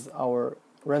ray as our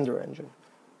render engine.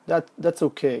 That's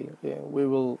okay. Yeah, we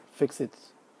will fix it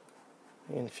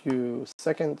in a few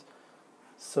seconds.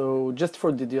 So just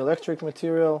for the dielectric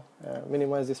material,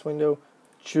 minimize this window,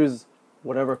 choose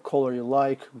whatever color you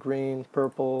like, green,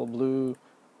 purple, blue,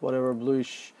 whatever,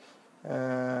 bluish,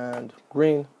 and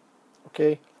green,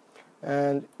 okay?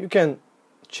 And you can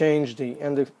change the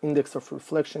index of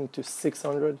reflection to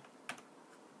 600,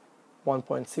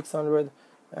 1.600,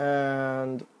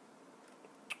 and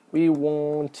we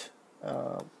want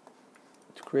to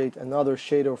create another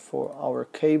shader for our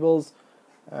cables.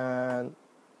 And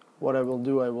what I will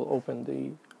do, I will open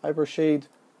the hypershade,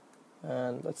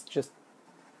 and let's just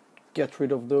get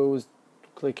rid of those,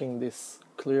 clicking this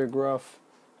clear graph,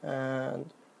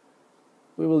 and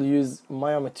we will use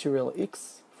Maya Material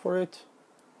X for it,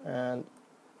 and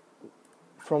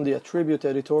from the attribute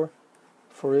editor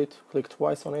for it, click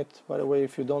twice on it. By the way,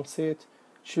 if you don't see it,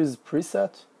 choose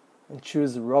preset and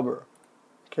choose rubber.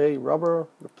 Okay, rubber,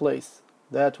 replace.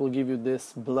 That will give you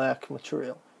this black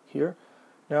material here.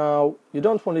 Now, you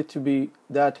don't want it to be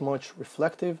that much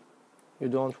reflective, you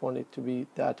don't want it to be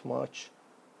that much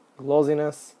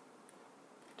glossiness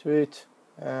to it,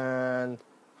 and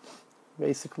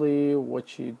basically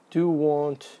what you do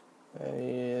want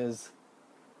is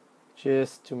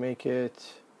just to make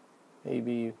it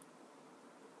maybe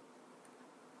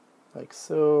like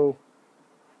so.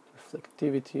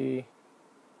 Reflectivity,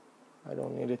 I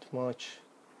don't need it much.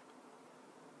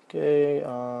 Okay,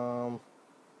 I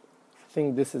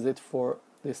think this is it for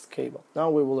this cable. Now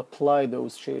we will apply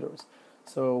those shaders.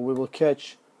 So we will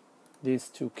catch these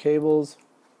two cables,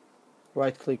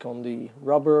 right click on the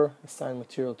rubber, assign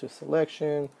material to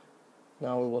selection.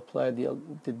 Now we will apply the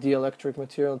dielectric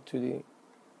material to the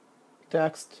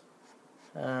text,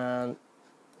 and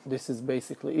this is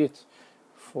basically it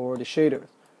for the shaders.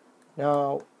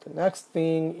 Now the next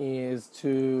thing is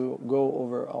to go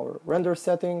over our render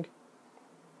setting.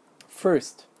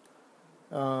 First,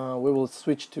 we will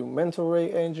switch to mental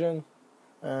ray engine,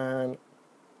 and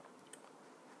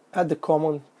at the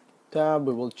common tab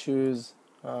we will choose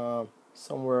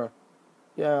somewhere,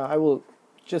 yeah, I will,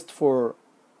 just for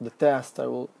the test, I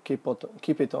will keep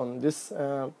it on this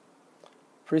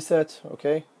preset.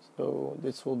 Okay, so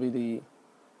this will be the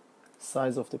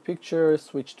size of the picture.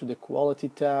 Switch to the quality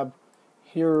tab.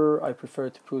 Here I prefer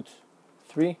to put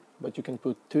 3, but you can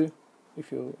put 2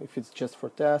 if it's just for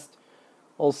test.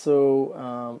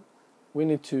 Also, we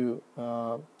need to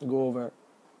go over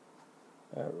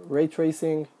ray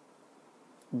tracing.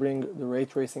 Bring the ray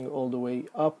tracing all the way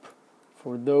up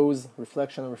for those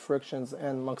reflection, refractions,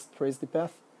 and max trace the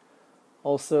path.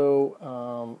 Also,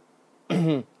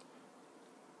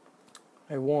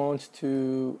 I want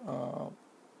to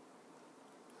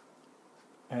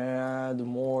add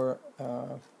more.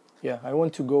 Yeah, I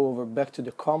want to go over back to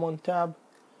the common tab,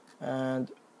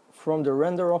 and from the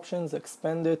render options,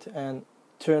 expand it and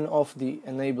turn off the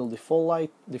enable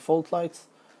default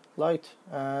light,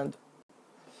 and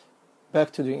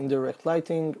back to the indirect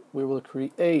lighting. We will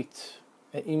create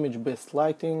an image-based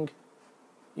lighting.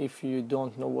 If you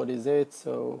don't know what is it,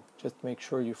 so just make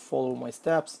sure you follow my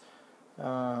steps.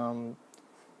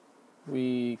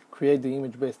 We create the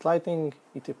image-based lighting.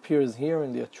 It appears here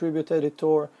in the attribute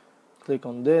editor. Click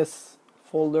on this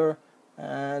folder,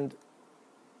 and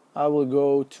I will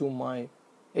go to my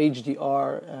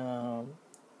HDR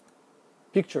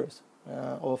pictures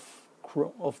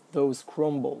of those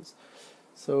chrome balls.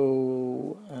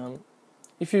 So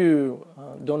if you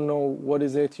don't know what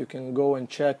is it, you can go and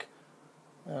check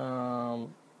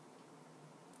the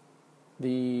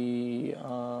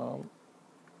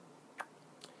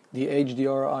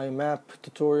HDRI map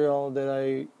tutorial that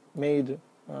I made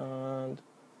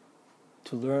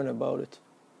to learn about it.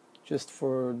 Just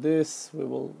for this, we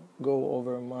will go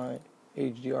over my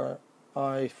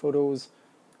HDRI photos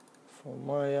from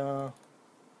Maya.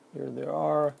 Here they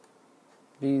are.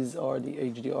 These are the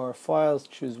HDR files.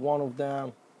 Choose one of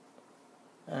them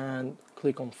and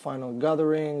click on Final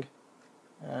Gathering.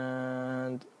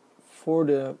 And for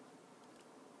the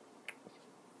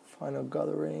Final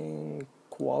Gathering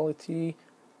quality,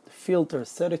 the filter,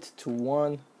 set it to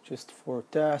 1 just for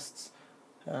tests.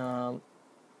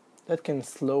 That can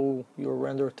slow your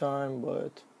render time,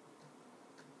 but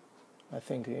I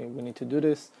think we need to do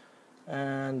this.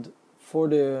 And for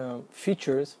the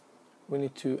features, we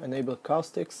need to enable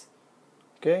caustics,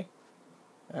 okay?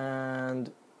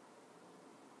 And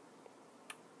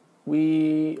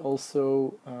we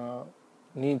also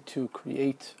need to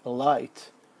create a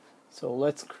light. So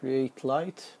let's create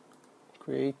light,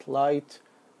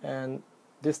 and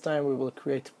this time we will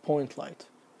create point light.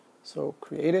 So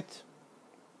create it,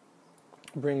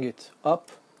 bring it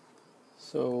up.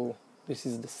 So this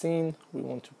is the scene, we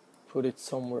want to put it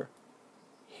somewhere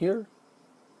here.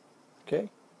 Okay,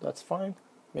 that's fine.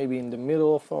 Maybe in the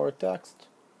middle of our text,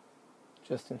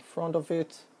 just in front of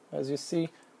it. As you see, you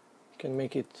can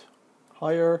make it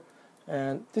higher.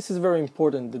 And this is very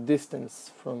important, the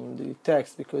distance from the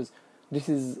text, because this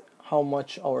is how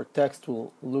much our text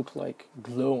will look like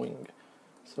glowing.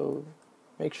 So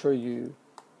make sure you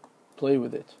play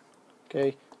with it.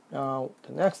 Okay, now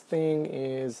the next thing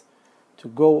is to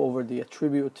go over the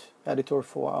attribute editor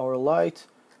for our light,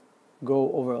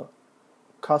 go over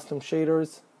custom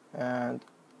shaders, and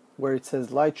where it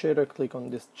says light shader, click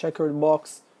on this checkered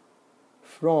box.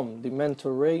 From the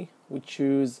mental ray, we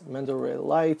choose mental ray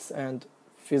lights and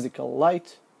physical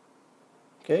light.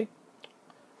 Okay,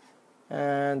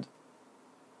 and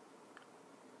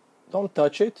don't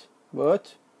touch it,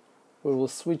 but we will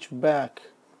switch back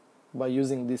by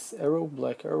using this arrow,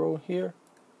 black arrow here.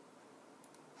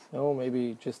 No,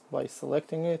 maybe just by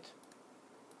selecting it.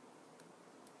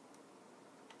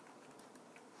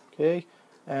 Okay,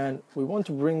 and we want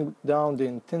to bring down the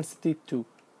intensity to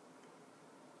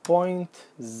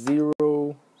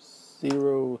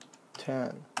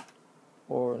 0.0010,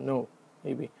 or no,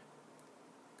 maybe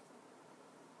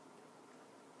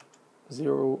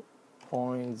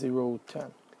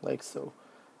 0.010, like so.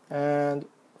 And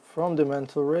from the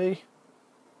mental ray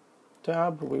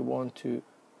tab, we want to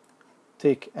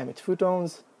take emit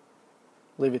photons,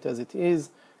 leave it as it is,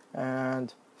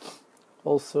 and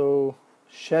also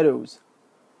shadows.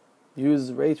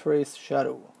 Use ray trace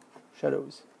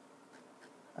shadows,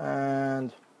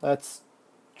 and let's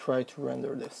try to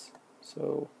render this.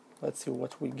 So let's see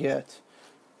what we get.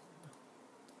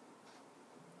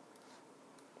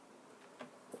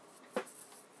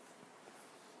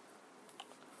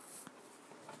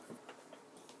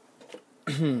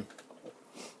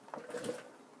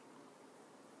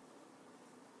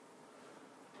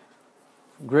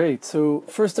 Great. So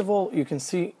first of all, you can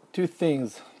see two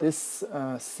things. This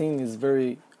scene is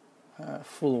very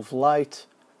full of light,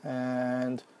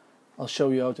 and I'll show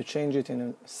you how to change it in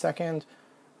a second.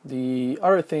 The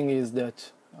other thing is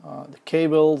that the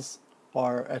cables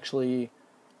are actually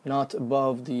not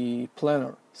above the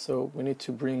planar, so we need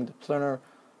to bring the planar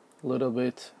a little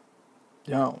bit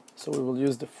down. So we will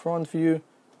use the front view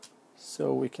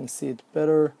so we can see it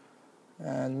better,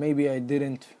 and maybe I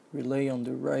didn't relay on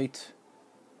the right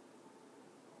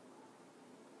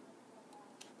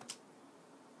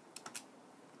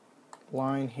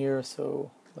line here,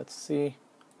 so let's see.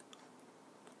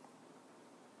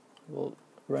 We'll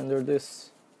render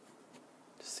this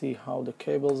to see how the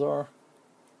cables are.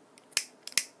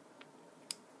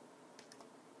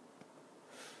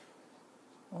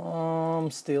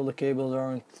 Still the cables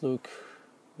aren't, look,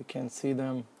 we can't see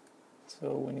them,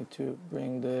 so we need to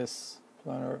bring this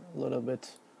planar a little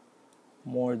bit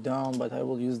more down, but I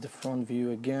will use the front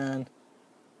view again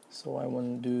so I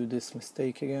won't do this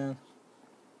mistake again,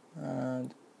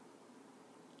 and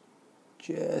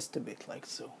just a bit like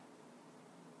so.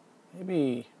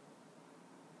 Maybe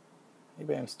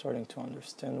I'm starting to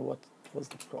understand what was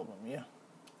the problem. Yeah,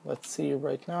 let's see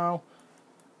right now.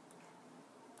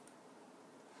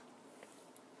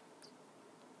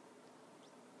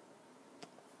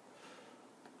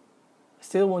 I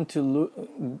still want to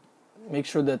make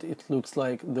sure that it looks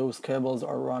like those cables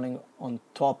are running on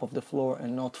top of the floor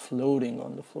and not floating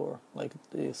on the floor like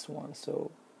this one, so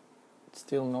it's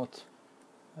still not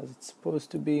as it's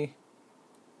supposed to be.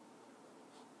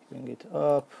 Bring it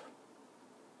up.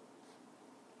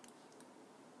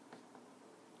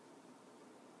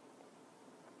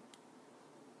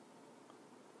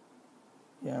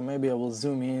 Yeah, maybe I will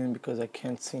zoom in because I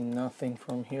can't see nothing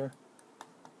from here.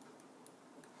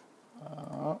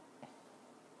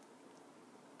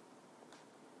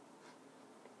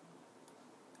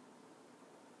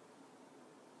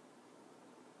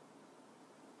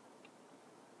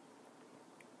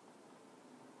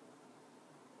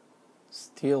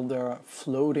 Still they are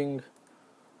floating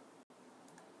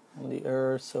on the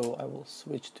air, so I will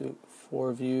switch to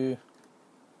 4 view.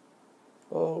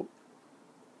 Oh,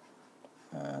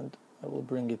 and I will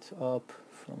bring it up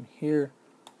from here.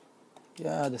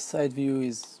 Yeah, the side view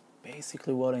is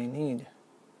basically what I need,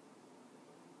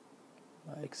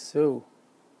 like so.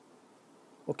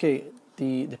 Okay,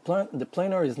 the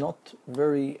planar is not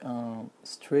very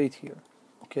straight here.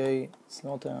 Okay, it's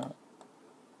not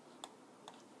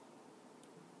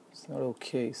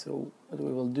okay. So what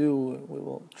we will do, we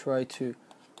will try to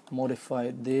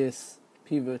modify this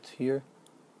pivot here,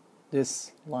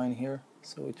 this line here,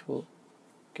 so it will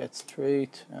get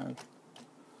straight, and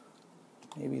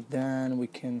maybe then we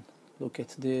can look at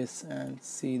this and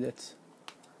see that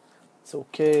it's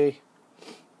okay.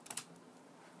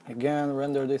 Again,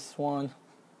 render this one.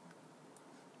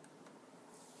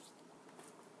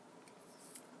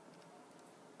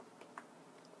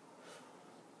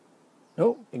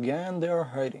 No, again they are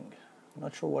hiding. I'm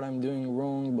not sure what I'm doing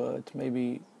wrong, but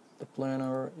maybe the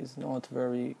planar is not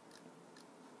very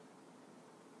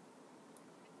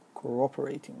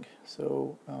cooperating.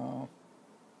 So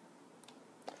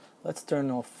let's turn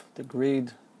off the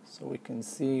grid so we can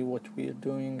see what we are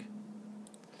doing.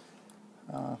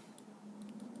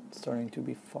 It's starting to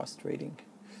be frustrating.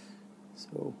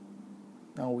 So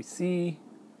now we see,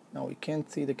 now we can't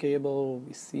see the cable,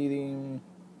 we see them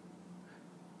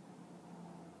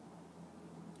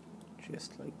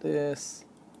just like this.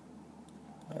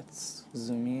 Let's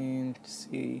zoom in to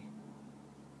see.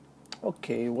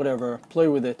 Okay, whatever, play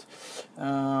with it.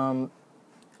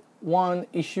 One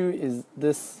issue is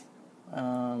this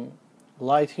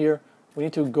light here. We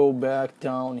need to go back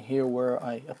down here where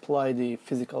I apply the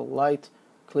physical light,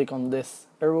 click on this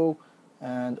arrow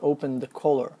and open the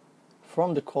color.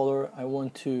 From the color I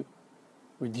want to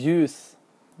reduce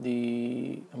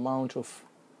the amount of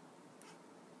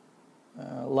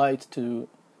light to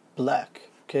black.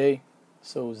 Okay,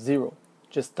 so 0.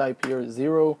 Just type here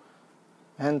 0,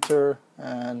 enter,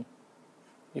 and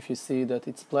if you see that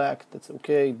it's black, that's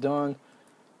okay, done.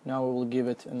 Now we will give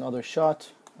it another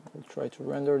shot. We'll try to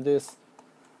render this.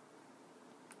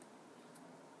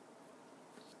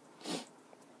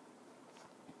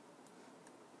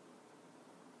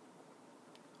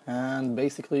 And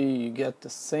basically you get the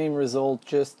same result,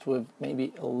 just with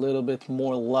maybe a little bit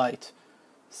more light.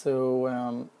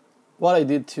 So what I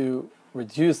did to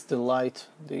reduce the light,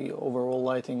 the overall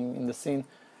lighting in the scene,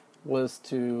 was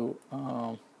to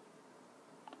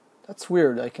that's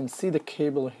weird, I can see the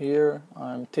cable here,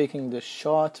 I'm taking the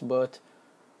shot, but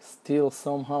still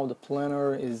somehow the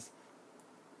planar is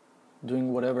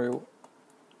doing whatever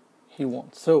he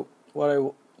wants. So what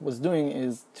I was doing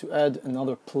is to add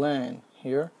another plane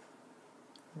here,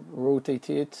 rotate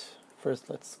it. First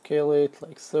let's scale it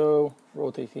like so,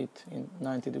 rotate it in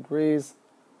 90 degrees,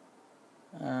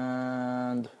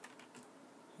 and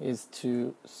is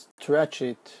to stretch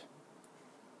it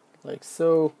like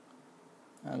so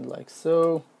and like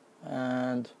so,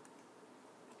 and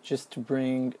just to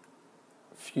bring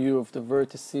a few of the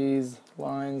vertices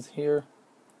lines here.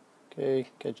 Okay,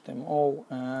 catch them all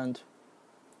and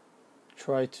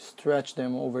try to stretch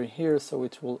them over here so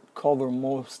it will cover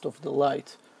most of the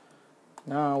light.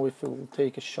 Now if we will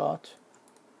take a shot,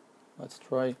 let's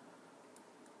try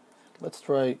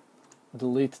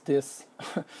delete this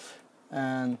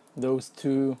and those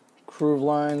two curve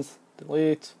lines,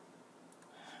 delete,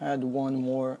 add one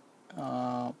more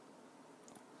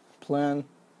plan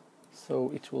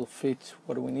so it will fit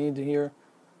what we need here,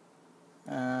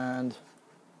 and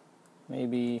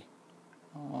maybe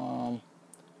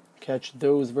catch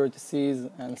those vertices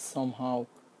and somehow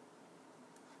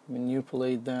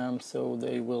manipulate them so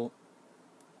they will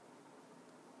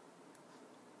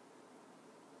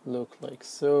look like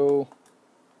so,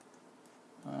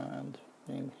 and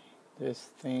bring this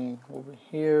thing over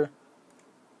here,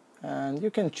 and you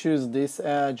can choose this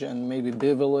edge and maybe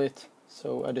bevel it.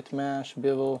 So edit mesh,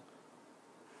 bevel,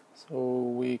 so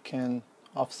we can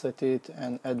offset it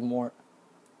and add more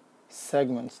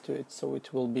segments to it so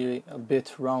it will be a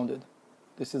bit rounded.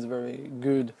 This is very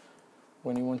good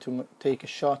when you want to take a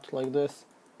shot like this.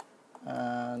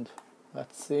 And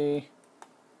let's see,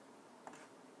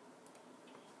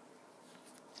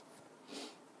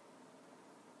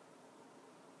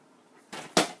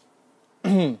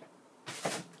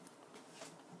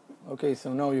 okay,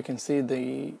 so now you can see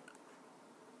the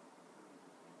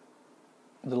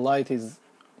light is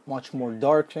much more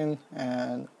darkened,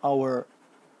 and our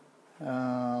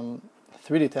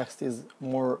 3D text is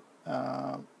more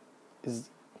is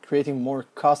creating more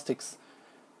caustics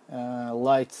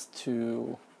lights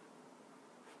to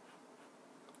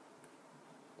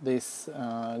this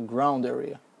ground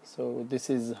area. So this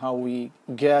is how we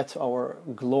get our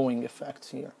glowing effects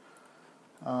here.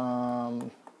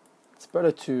 It's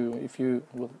better to, if you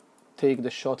will take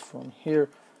the shot from here,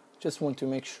 just want to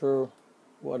make sure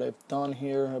what I've done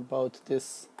here about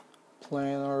this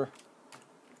planer.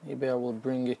 Maybe I will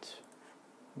bring it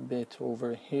a bit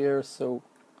over here so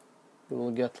we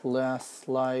will get less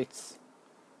lights.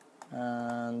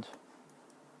 And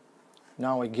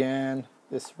now again,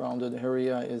 this rounded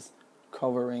area is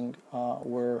covering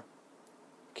our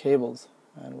cables,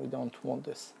 and we don't want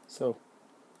this. So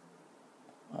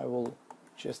I will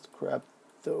just grab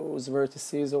those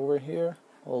vertices over here,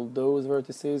 all those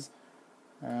vertices,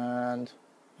 and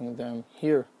bring them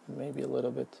here, maybe a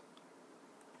little bit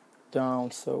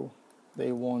down so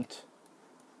they won't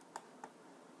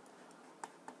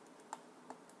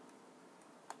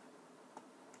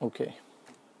okay.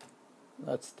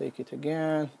 Let's take it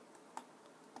again.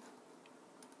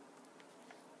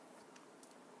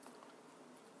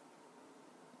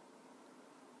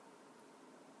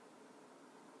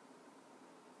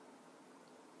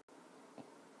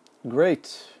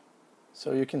 Great.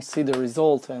 So you can see the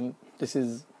result, and this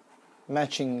is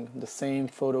matching the same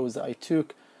photos I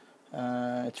took.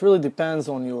 It really depends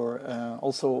on your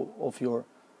also of your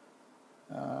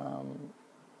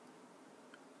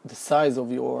the size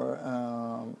of your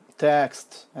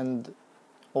text and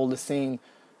all the scene,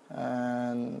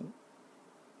 and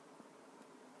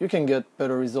you can get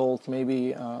better results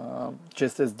maybe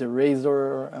just as the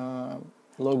razor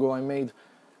logo I made,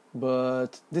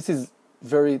 but this is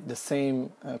very the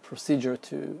same procedure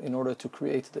in order to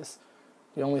create this.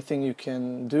 The only thing you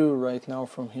can do right now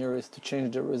from here is to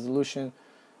change the resolution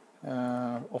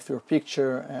of your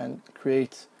picture and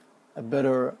create a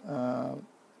better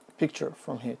picture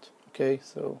from it. Okay,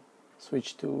 so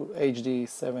switch to HD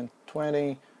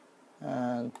 720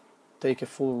 and take a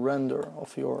full render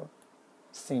of your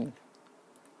scene.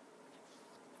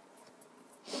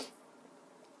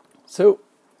 So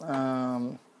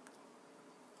I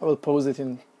will pause it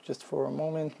in just for a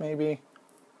moment maybe.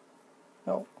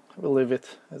 No, I will leave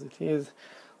it as it is.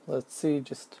 Let's see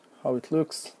just how it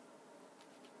looks.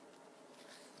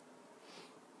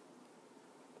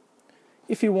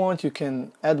 If you want, you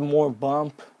can add more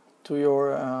bump to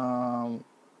your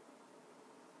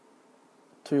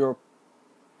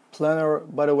planner.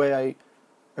 By the way, I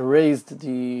erased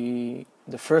the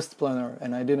first planner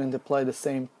and I didn't apply the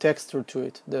same texture to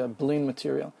it, the blend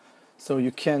material, so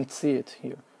you can't see it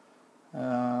here.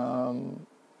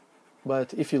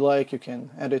 But if you like, you can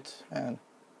add it, and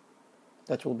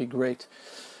that will be great.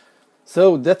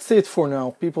 So that's it for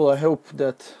now, people. I hope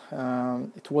that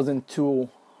it wasn't too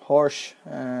harsh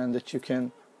and that you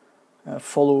can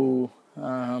follow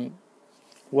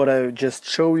what I just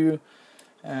showed you.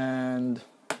 And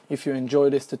if you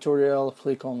enjoyed this tutorial,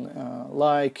 click on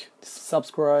like,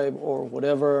 subscribe, or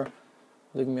whatever.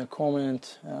 Leave me a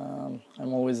comment.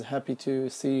 I'm always happy to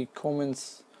see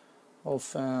comments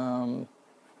of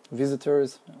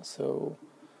visitors. So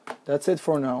that's it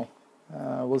for now.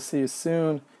 We'll see you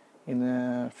soon in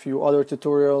a few other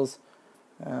tutorials.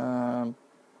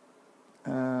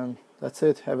 And that's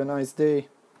it. Have a nice day.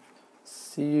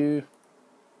 See you.